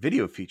the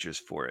video features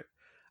for it.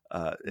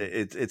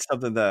 It's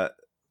something that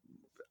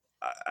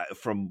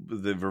from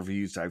the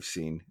reviews I've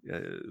seen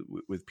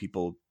with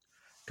people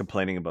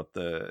complaining about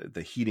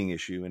the heating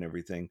issue and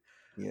everything,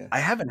 Yeah. I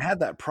haven't had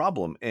that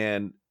problem,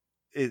 and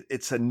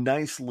it's a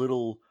nice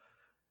little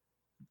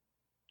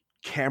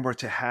camera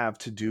to have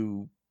to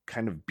do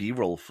kind of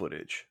B-roll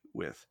footage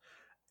with,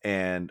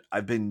 and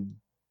I've been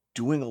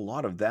doing a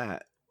lot of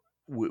that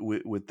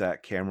with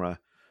that camera,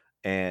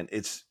 and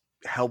it's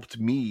helped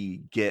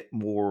me get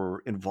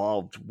more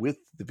involved with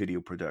the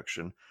video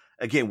production.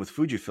 Again, with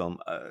Fujifilm,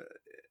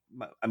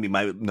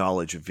 my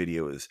knowledge of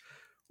video is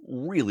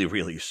really,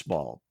 really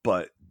small,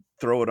 but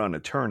throw it on a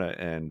Eterna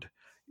and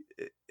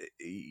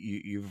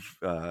you've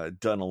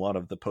done a lot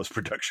of the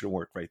post-production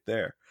work right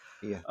there.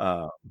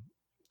 Yeah.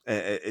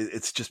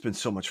 It's just been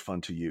so much fun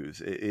to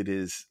use. It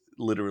is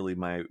literally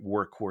my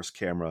workhorse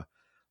camera,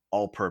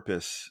 all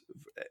purpose.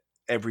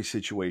 Every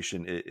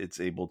situation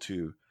it's able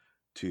to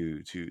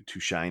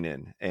shine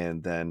in.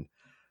 And then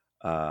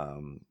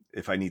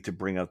if I need to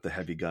bring out the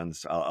heavy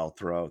guns, I'll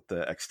throw out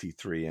the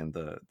XT3 and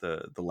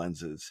the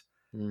lenses.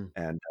 Mm.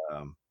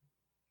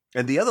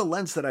 And the other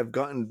lens that I've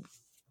gotten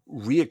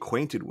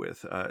reacquainted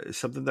with is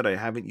something that I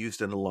haven't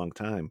used in a long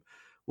time,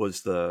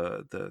 was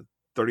the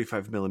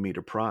 35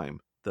 millimeter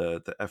prime,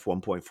 the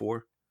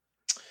f1.4.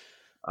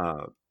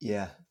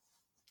 Yeah.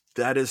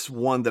 That is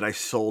one that I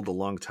sold a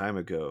long time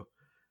ago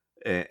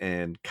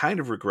and kind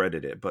of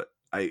regretted it, but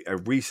I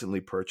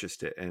recently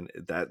purchased it, and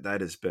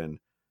that has been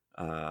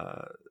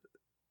uh,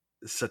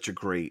 such a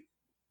great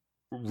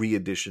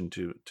re-addition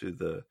to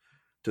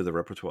the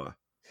repertoire.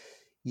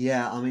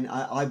 Yeah, I mean,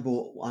 I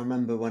bought. I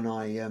remember when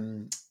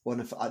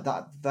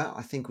that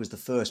I think was the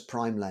first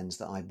prime lens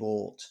that I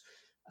bought,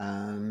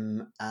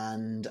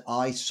 and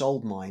I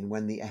sold mine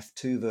when the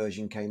F2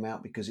 version came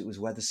out because it was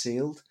weather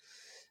sealed. I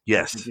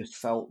Yes. just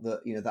felt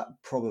that that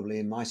probably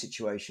in my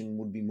situation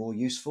would be more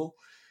useful.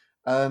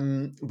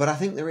 But I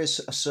think there is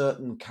a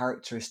certain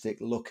characteristic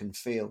look and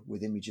feel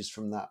with images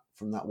from that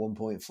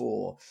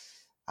 1.4,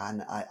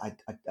 and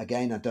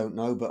again I don't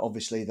know, but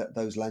obviously that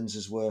those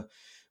lenses were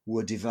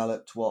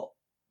developed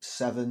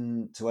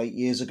 7 to 8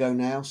 years ago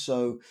now.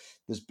 So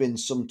there's been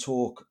some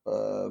talk,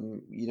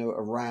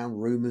 around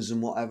rumors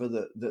and whatever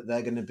that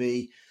they're going to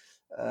be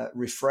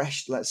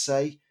refreshed, let's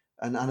say,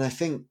 and I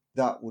think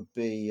that would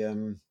be.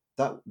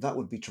 That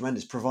would be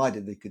tremendous,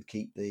 provided they could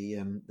keep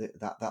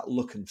that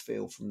look and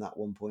feel from that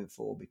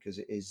 1.4, because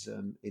it is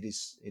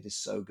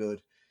so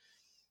good.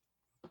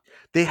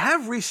 They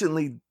have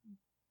recently,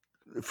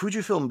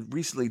 Fujifilm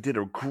recently did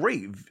a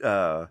great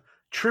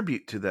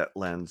tribute to that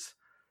lens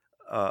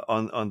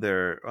on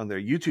their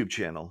YouTube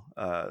channel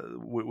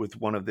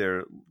with one of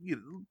their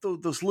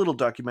those little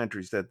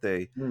documentaries that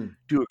they Mm,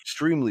 do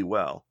extremely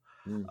well.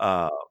 mm.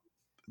 Uh,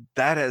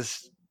 that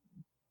has,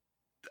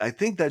 I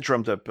think, that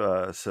drummed up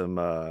some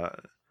the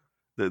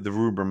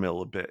rumor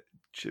mill a bit.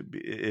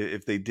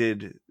 If they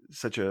did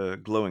such a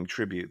glowing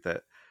tribute,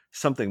 that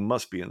something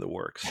must be in the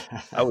works.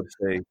 I would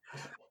say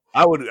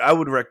I would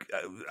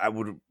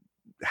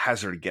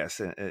hazard a guess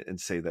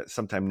and say that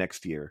sometime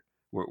next year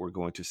we're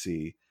going to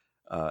see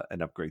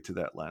an upgrade to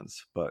that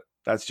lens. But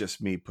that's just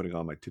me putting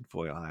on my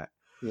tinfoil hat.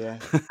 Yeah,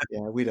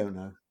 yeah, we don't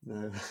know.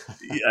 No.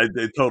 Yeah,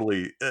 I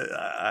totally.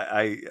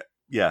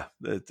 Yeah,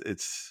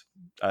 it's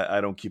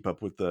I don't keep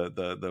up with the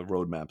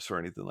roadmaps or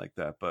anything like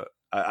that, but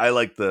I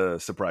like the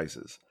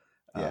surprises.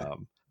 Yeah,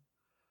 Um,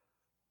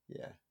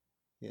 yeah,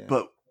 yeah.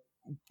 but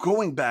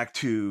going back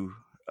to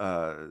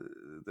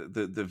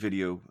the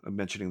video,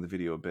 mentioning the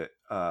video a bit,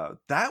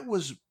 that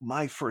was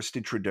my first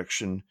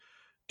introduction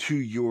to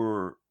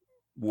your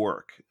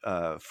work.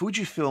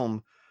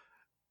 Fujifilm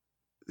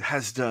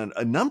has done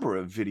a number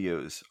of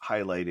videos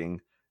highlighting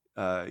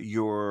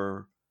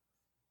your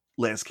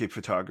landscape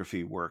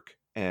photography work.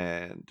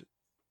 And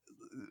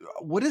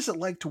what is it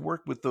like to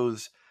work with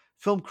those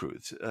film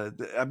crews?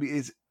 I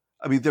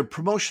mean, they're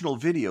promotional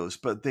videos,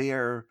 but they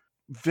are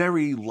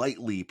very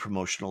lightly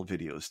promotional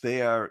videos.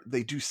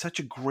 They do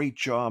such a great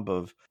job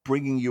of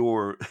bringing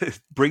your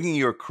bringing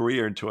your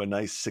career into a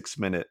nice 6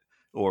 minute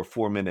or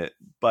 4 minute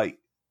bite.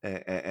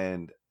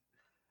 And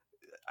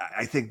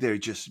I think they're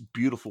just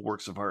beautiful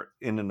works of art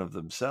in and of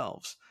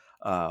themselves.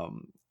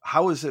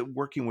 How is it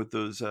working with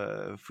those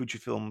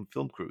Fujifilm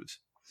film crews?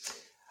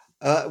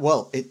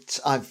 Well,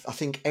 I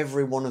think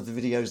every one of the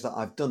videos that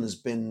I've done has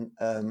been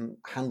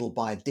handled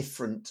by a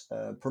different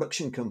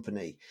production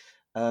company.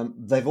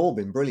 They've all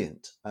been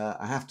brilliant.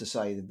 I have to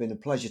say, they've been a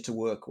pleasure to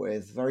work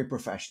with. Very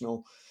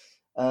professional.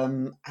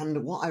 And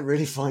what I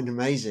really find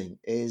amazing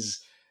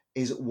is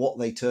what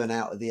they turn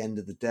out at the end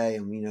of the day.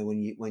 And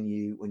when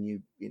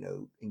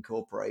you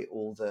incorporate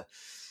all the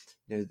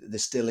the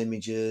still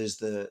images,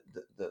 the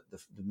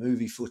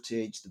movie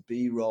footage, the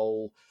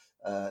B-roll,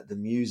 the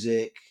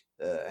music,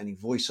 any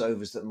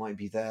voiceovers that might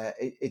be there.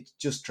 It's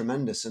just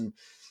tremendous. And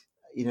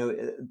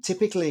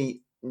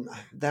typically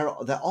they're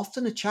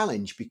often a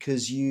challenge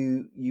because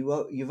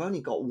you've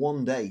only got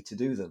one day to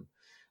do them.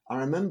 I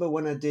remember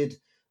when I did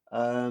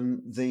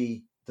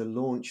the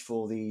launch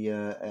for the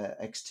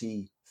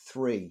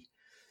XT3.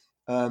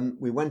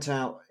 We went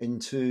out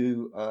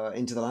into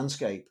the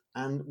landscape,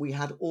 and we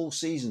had all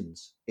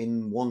seasons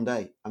in one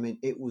day. I mean,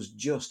 it was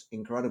just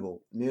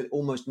incredible.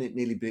 Almost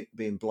nearly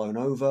being blown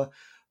over.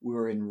 We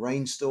were in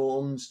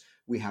rainstorms.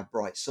 We had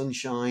bright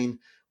sunshine.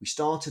 We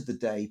started the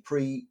day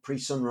pre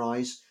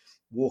sunrise,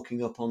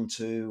 walking up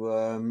onto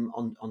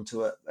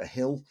a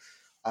hill.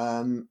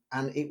 And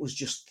it was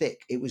just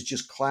thick. It was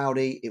just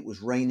cloudy. It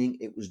was raining.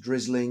 It was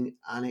drizzling,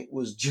 and it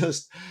was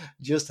just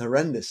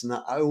horrendous. And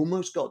I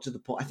almost got to the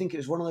point. I think it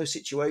was one of those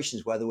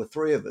situations where there were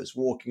three of us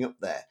walking up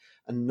there,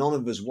 and none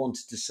of us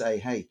wanted to say,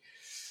 "Hey,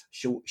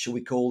 shall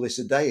we call this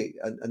a day?"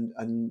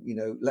 And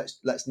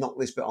let's knock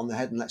this bit on the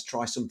head and let's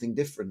try something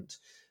different.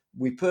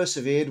 We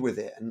persevered with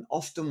it, and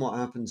often what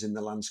happens in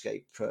the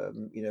landscape,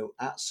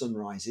 at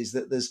sunrise, is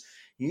that there's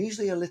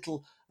usually a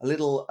little,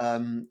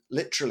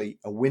 literally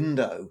a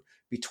window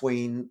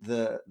between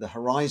the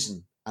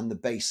horizon and the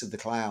base of the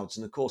clouds.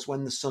 And of course,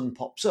 when the sun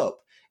pops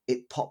up,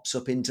 it pops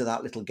up into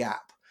that little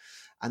gap,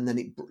 and then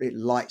it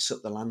lights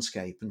up the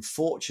landscape. And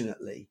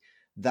fortunately,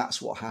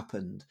 that's what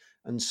happened.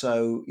 And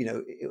so,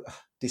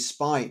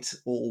 despite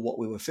all what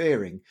we were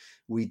fearing,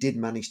 we did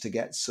manage to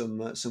get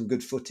some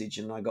good footage,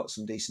 and I got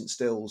some decent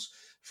stills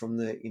from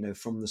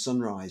the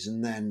sunrise.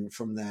 And then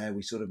from there,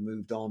 we sort of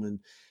moved on,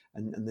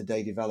 and the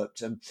day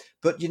developed.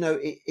 But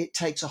it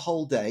takes a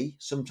whole day,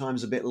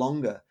 sometimes a bit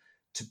longer,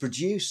 to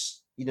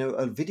produce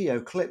a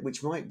video clip,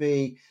 which might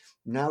be,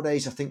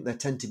 nowadays I think they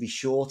tend to be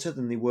shorter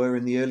than they were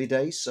in the early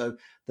days. So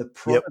they're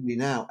probably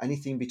now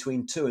anything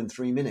between 2 and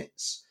 3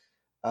 minutes.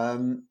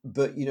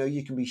 But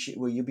you can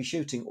you'll be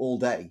shooting all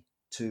day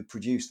to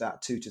produce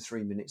that 2 to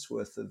 3 minutes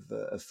worth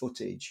of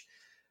footage.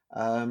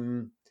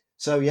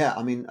 So yeah,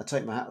 I mean, I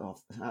take my hat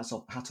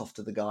off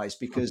to the guys,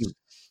 because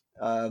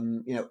as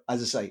I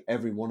say,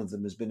 every one of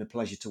them has been a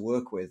pleasure to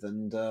work with,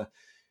 and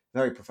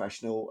very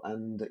professional,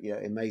 and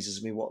it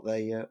amazes me what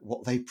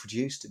they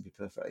produce, to be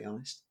perfectly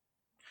honest.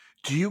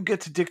 Do you get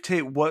to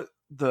dictate what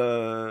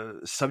the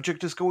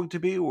subject is going to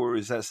be, or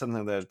is that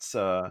something that's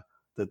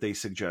that they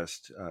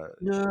suggest?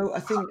 No,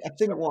 I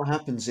think what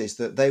happens is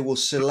that they will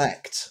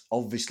select,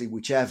 obviously,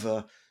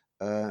 whichever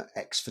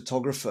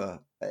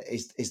ex-photographer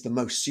is the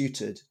most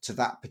suited to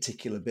that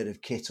particular bit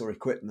of kit or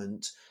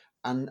equipment.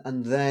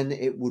 And then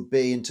it would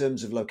be in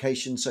terms of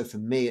location. So for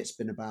me, it's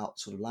been about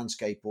sort of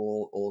landscape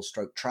or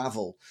stroke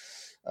travel,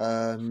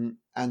 and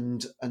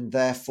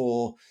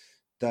therefore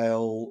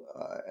they'll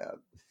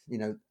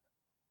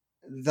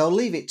they'll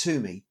leave it to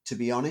me, to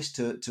be honest,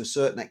 to a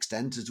certain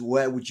extent, as to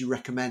where would you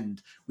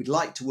recommend? We'd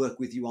like to work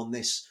with you on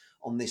this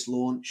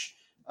launch.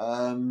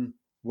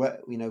 Where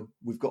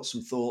we've got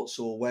some thoughts,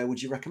 or where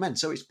would you recommend?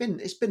 So it's been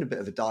a bit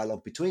of a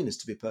dialogue between us,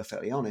 to be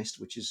perfectly honest,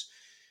 which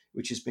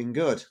has been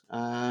good.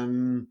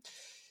 You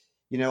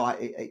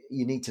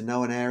need to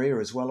know an area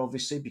as well,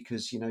 obviously,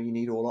 because you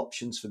need all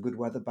options for good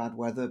weather, bad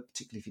weather,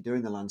 particularly if you're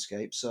doing the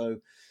landscape. So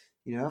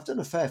I've done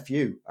a fair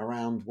few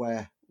around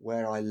where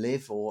I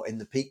live, or in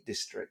the Peak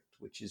District,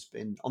 which has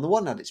been, on the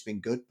one hand, it's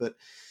been good, but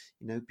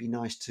it'd be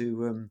nice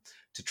to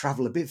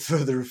travel a bit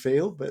further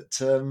afield. But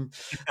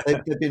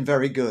they've been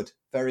very good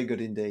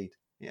indeed.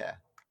 Yeah,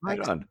 right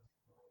on.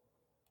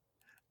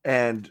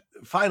 And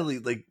finally,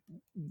 like,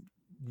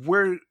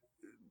 where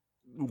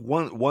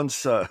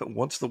once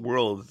the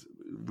world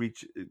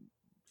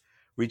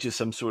reaches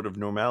some sort of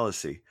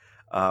normalcy,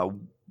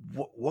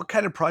 what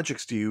kind of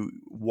projects do you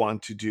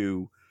want to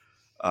do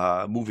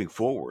moving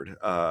forward?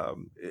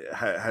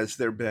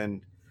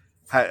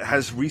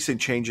 Has recent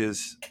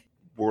changes,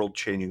 world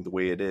changing the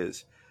way it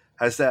is,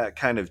 has that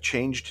kind of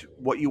changed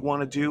what you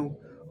want to do,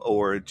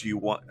 or do you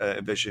want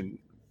envision?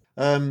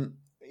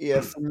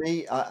 Yeah, for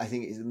me, I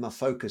think my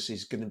focus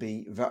is going to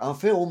be. I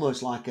feel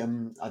almost like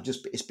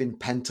it's been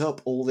pent up,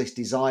 all this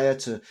desire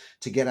to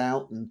get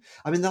out. And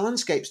I mean, the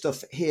landscape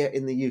stuff here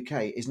in the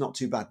UK is not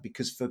too bad,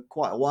 because for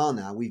quite a while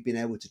now we've been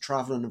able to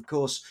travel, and of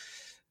course,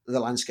 the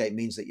landscape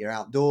means that you're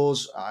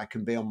outdoors. I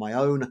can be on my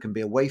own. I can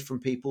be away from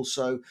people.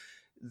 So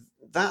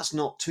that's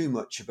not too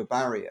much of a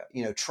barrier.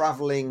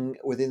 Traveling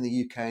within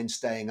the UK and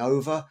staying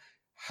over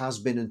has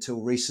been,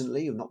 until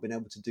recently, I've not been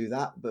able to do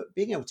that. But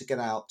being able to get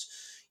out,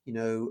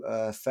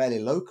 fairly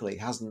locally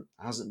hasn't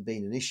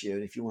been an issue.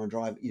 And if you want to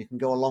drive, you can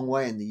go a long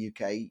way in the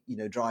UK,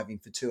 driving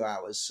for 2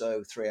 hours,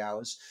 so 3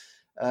 hours.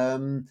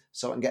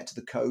 So I can get to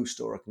the coast,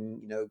 or I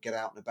can, get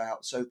out and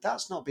about. So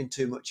that's not been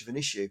too much of an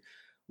issue.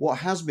 What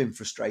has been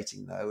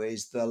frustrating, though,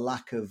 is the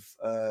lack of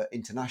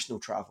international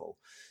travel.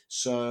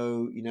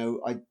 So,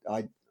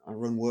 I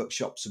run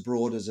workshops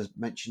abroad, as I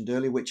mentioned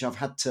earlier, which I've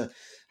had to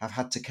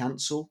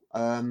cancel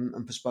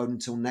and postpone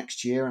until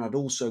next year. And I'd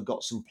also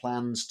got some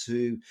plans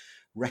to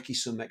recce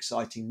some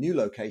exciting new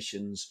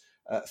locations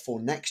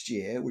for next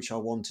year, which I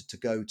wanted to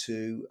go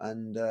to.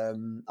 And I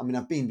mean,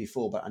 I've been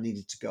before, but I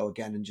needed to go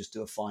again and just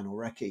do a final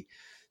recce.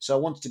 So I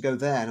wanted to go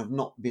there, and I've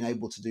not been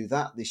able to do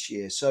that this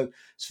year. So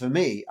for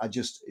me,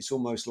 it's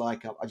almost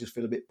like I just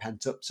feel a bit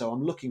pent up. So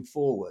I'm looking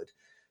forward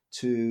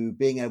to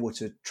being able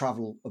to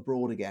travel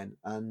abroad again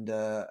and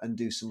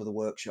do some of the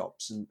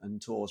workshops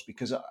and tours,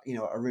 because I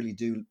really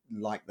do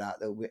like that.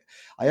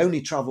 I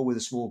only travel with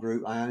a small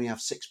group. I only have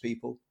 6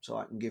 people, so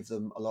I can give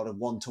them a lot of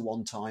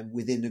one-to-one time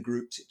within a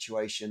group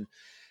situation,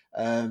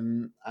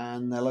 and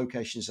they're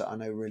locations that I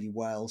know really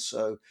well.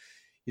 So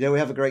we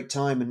have a great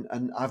time,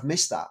 and I've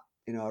missed that.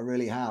 I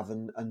really have,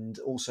 and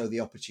also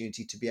the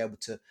opportunity to be able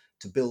to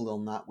build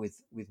on that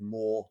with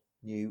more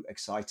new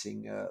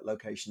exciting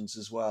locations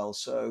as well.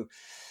 So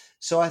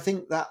I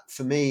think that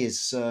for me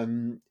is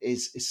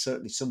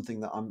certainly something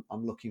that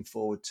I'm looking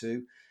forward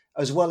to,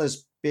 as well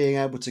as being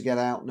able to get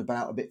out and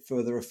about a bit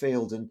further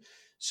afield. And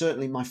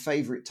certainly my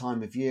favourite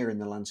time of year in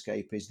the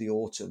landscape is the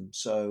autumn.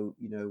 So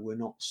we're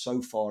not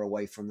so far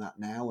away from that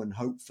now, and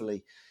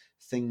hopefully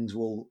things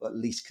will at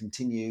least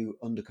continue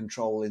under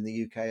control in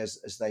the UK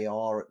as they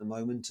are at the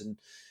moment. And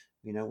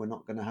we're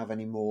not going to have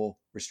any more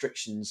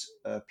restrictions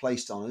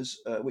placed on us,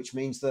 which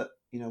means that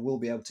we'll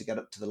be able to get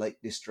up to the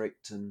Lake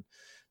District and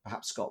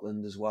perhaps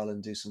Scotland as well,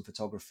 and do some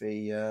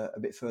photography a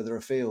bit further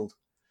afield.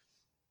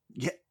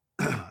 Yeah,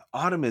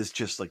 autumn is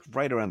just like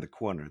right around the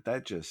corner.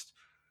 That just,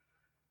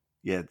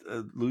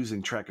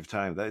 losing track of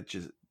time.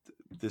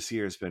 This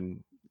year has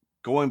been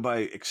going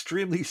by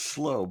extremely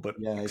slow, but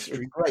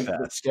extremely it's great, fast.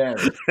 but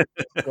scary.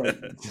 Great.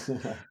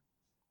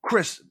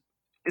 Chris,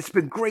 it's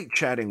been great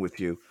chatting with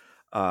you.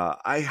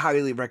 I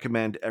highly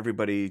recommend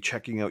everybody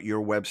checking out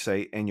your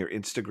website and your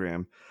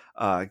Instagram.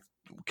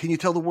 Can you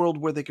tell the world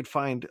where they could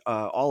find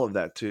all of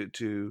that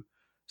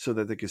so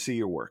that they can see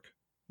your work?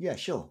 Yeah,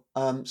 sure.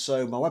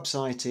 So my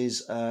website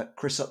is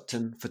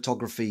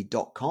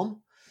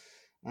chrisuptonphotography.com.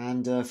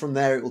 And from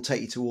there, it will take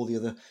you to all the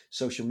other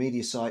social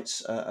media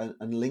sites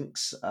and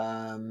links.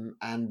 And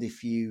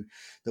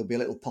there'll be a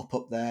little pop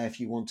up there. If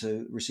you want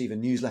to receive a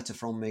newsletter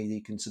from me, you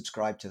can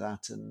subscribe to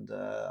that. And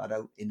I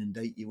don't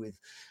inundate you with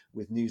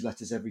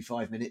newsletters every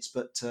 5 minutes,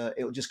 but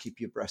it'll just keep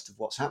you abreast of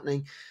what's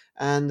happening.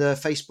 And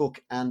Facebook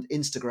and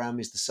Instagram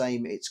is the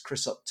same. It's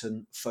Chris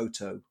Upton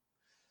Photo.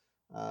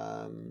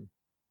 Awesome.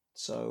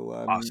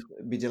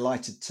 I'd be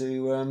delighted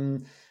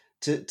to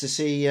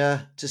see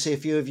a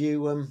few of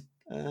you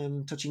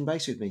touching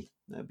base with me.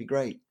 That'd be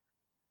great.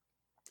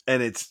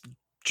 And it's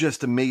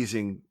just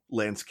amazing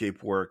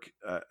landscape work.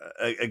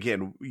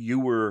 Again, you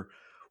were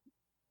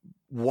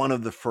one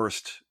of the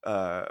first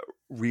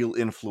real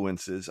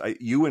influences.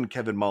 You and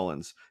Kevin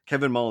Mullins,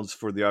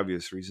 for the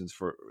obvious reasons,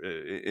 for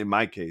in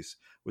my case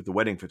with the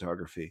wedding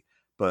photography,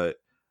 but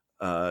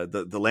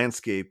the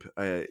landscape,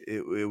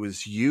 it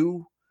was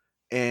you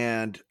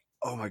and,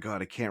 oh my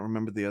God, I can't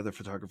remember the other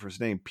photographer's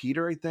name.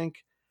 Peter, I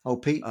think. Oh,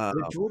 Pete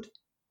Bridgewood.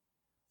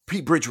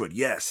 Pete Bridgewood,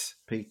 yes.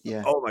 Pete,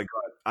 yeah. Oh my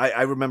God,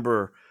 I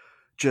remember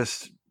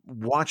just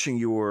watching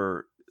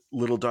your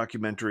little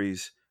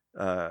documentaries,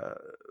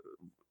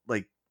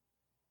 like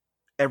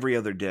every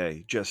other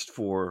day, just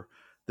for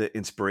the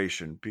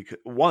inspiration. Because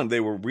one, they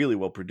were really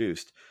well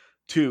produced.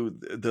 Two,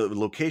 the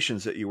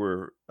locations that you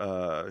were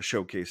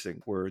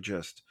showcasing were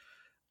just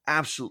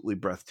absolutely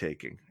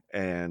breathtaking,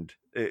 and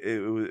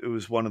it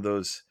was one of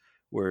those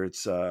where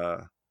it's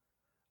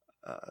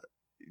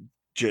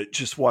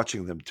just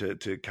watching them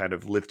to kind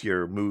of lift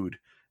your mood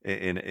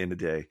in a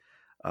day.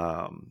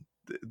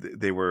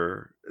 They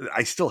were,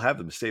 I still have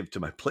them saved to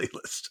my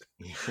playlist.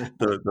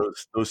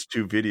 those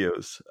 2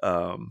 videos.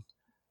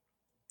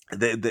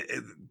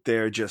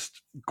 They're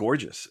just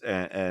gorgeous,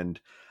 and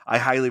I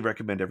highly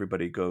recommend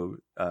everybody go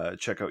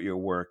check out your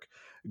work.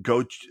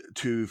 Go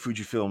to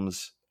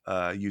Fujifilm's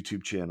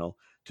YouTube channel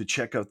to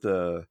check out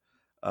the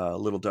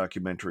little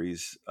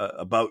documentaries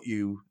about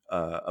you,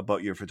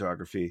 about your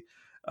photography.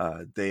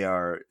 They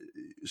are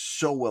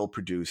so well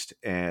produced,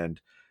 and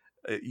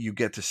you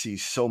get to see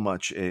so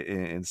much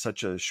in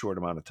such a short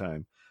amount of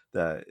time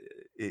that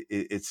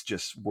it's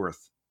just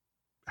worth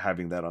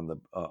having that on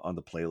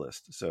the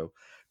playlist. So,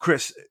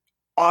 Chris,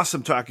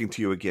 awesome talking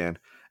to you again,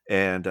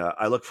 and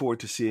I look forward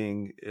to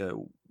seeing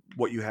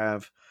what you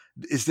have.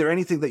 Is there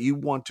anything that you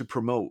want to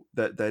promote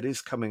that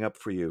is coming up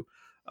for you?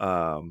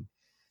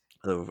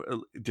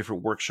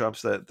 Different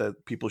workshops that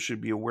people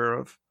should be aware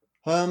of?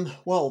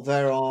 Well,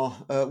 there are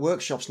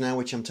workshops now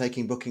which I'm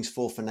taking bookings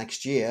for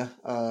next year.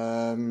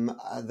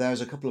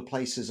 There's a couple of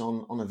places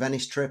on a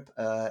Venice trip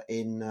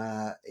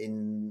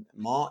in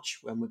March,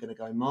 when we're going to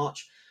go in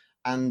March,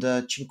 and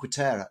Cinque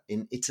Terre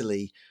in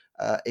Italy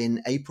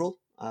in April.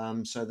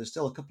 So there's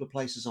still a couple of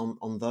places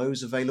on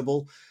those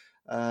available.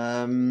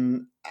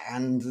 And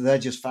they're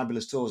just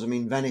fabulous tours. I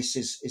mean, Venice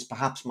is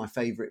perhaps my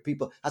favorite.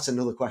 People, that's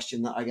another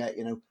question that I get,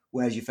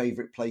 where's your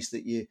favorite place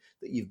that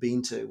you've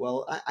been to?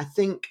 Well, I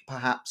think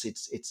perhaps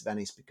it's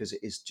Venice, because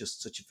it is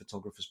just such a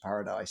photographer's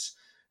paradise.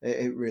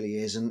 It really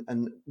is.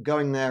 And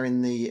going there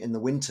in the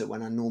winter,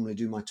 when I normally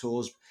do my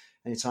tours,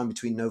 anytime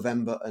between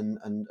November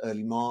and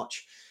early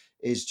March,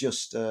 is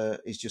just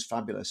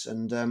fabulous.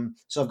 And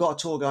so I've got a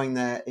tour going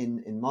there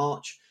in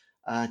March.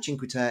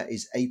 Cinque Terre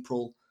is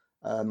April.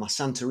 My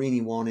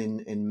Santorini one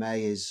in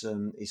May is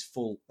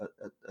full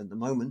at the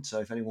moment. So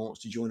if anyone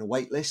wants to join a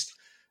wait list,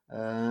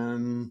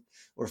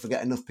 or if I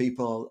get enough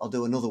people, I'll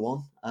do another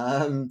one.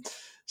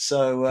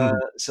 So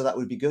that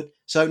would be good.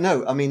 So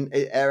no, I mean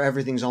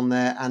everything's on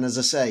there, and as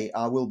I say,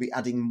 I will be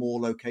adding more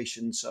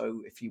locations.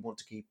 So if you want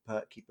to keep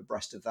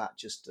abreast of that,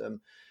 just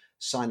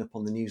sign up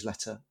on the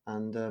newsletter,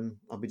 and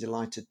I'll be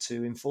delighted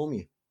to inform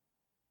you.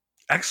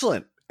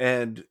 Excellent,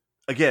 and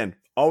again,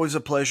 always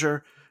a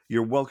pleasure.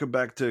 You're welcome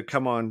back to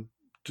come on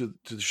to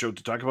the show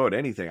to talk about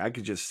anything. I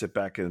could just sit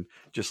back and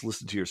just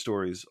listen to your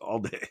stories all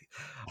day.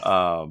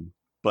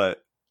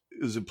 But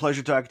it was a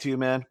pleasure talking to you,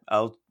 man.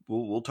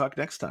 We'll talk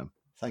next time.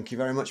 Thank you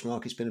very much,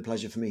 Mark. It's been a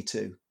pleasure for me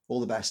too.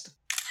 All the best.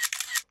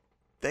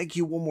 Thank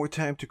you one more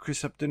time to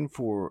Chris Upton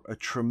for a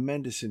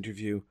tremendous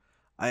interview.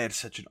 I had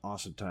such an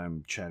awesome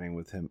time chatting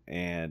with him,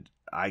 and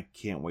I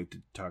can't wait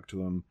to talk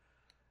to him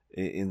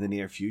in the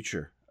near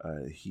future.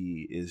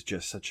 He is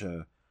just such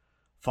a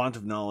font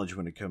of knowledge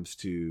when it comes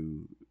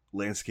to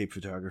landscape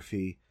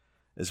photography,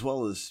 as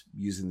well as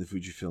using the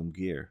Fujifilm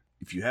gear.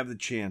 If you have the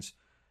chance,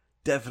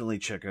 definitely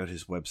check out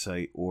his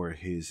website or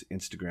his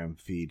Instagram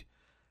feed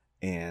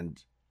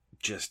and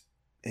just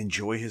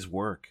enjoy his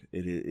work.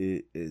 It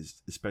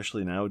is,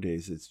 especially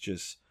nowadays, it's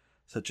just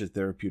such a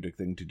therapeutic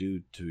thing to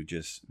do, to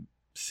just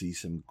see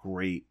some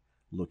great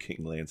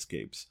looking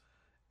landscapes,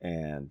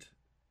 and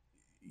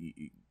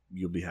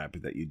you'll be happy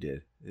that you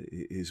did.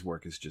 His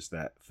work is just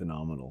that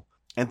phenomenal.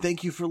 And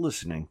thank you for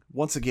listening.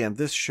 Once again,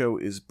 this show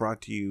is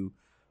brought to you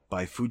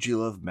by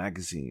Fujilove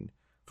Magazine.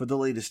 For the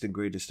latest and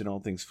greatest in all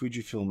things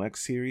Fujifilm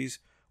X series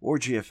or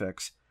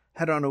GFX,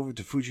 head on over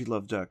to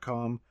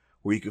fujilove.com,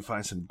 where you can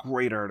find some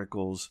great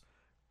articles,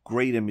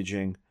 great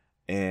imaging,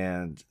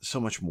 and so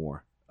much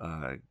more.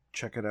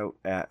 Check it out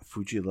at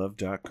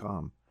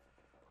fujilove.com.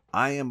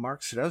 I am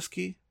Mark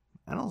Sadowski,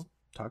 and I'll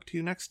talk to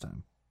you next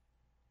time.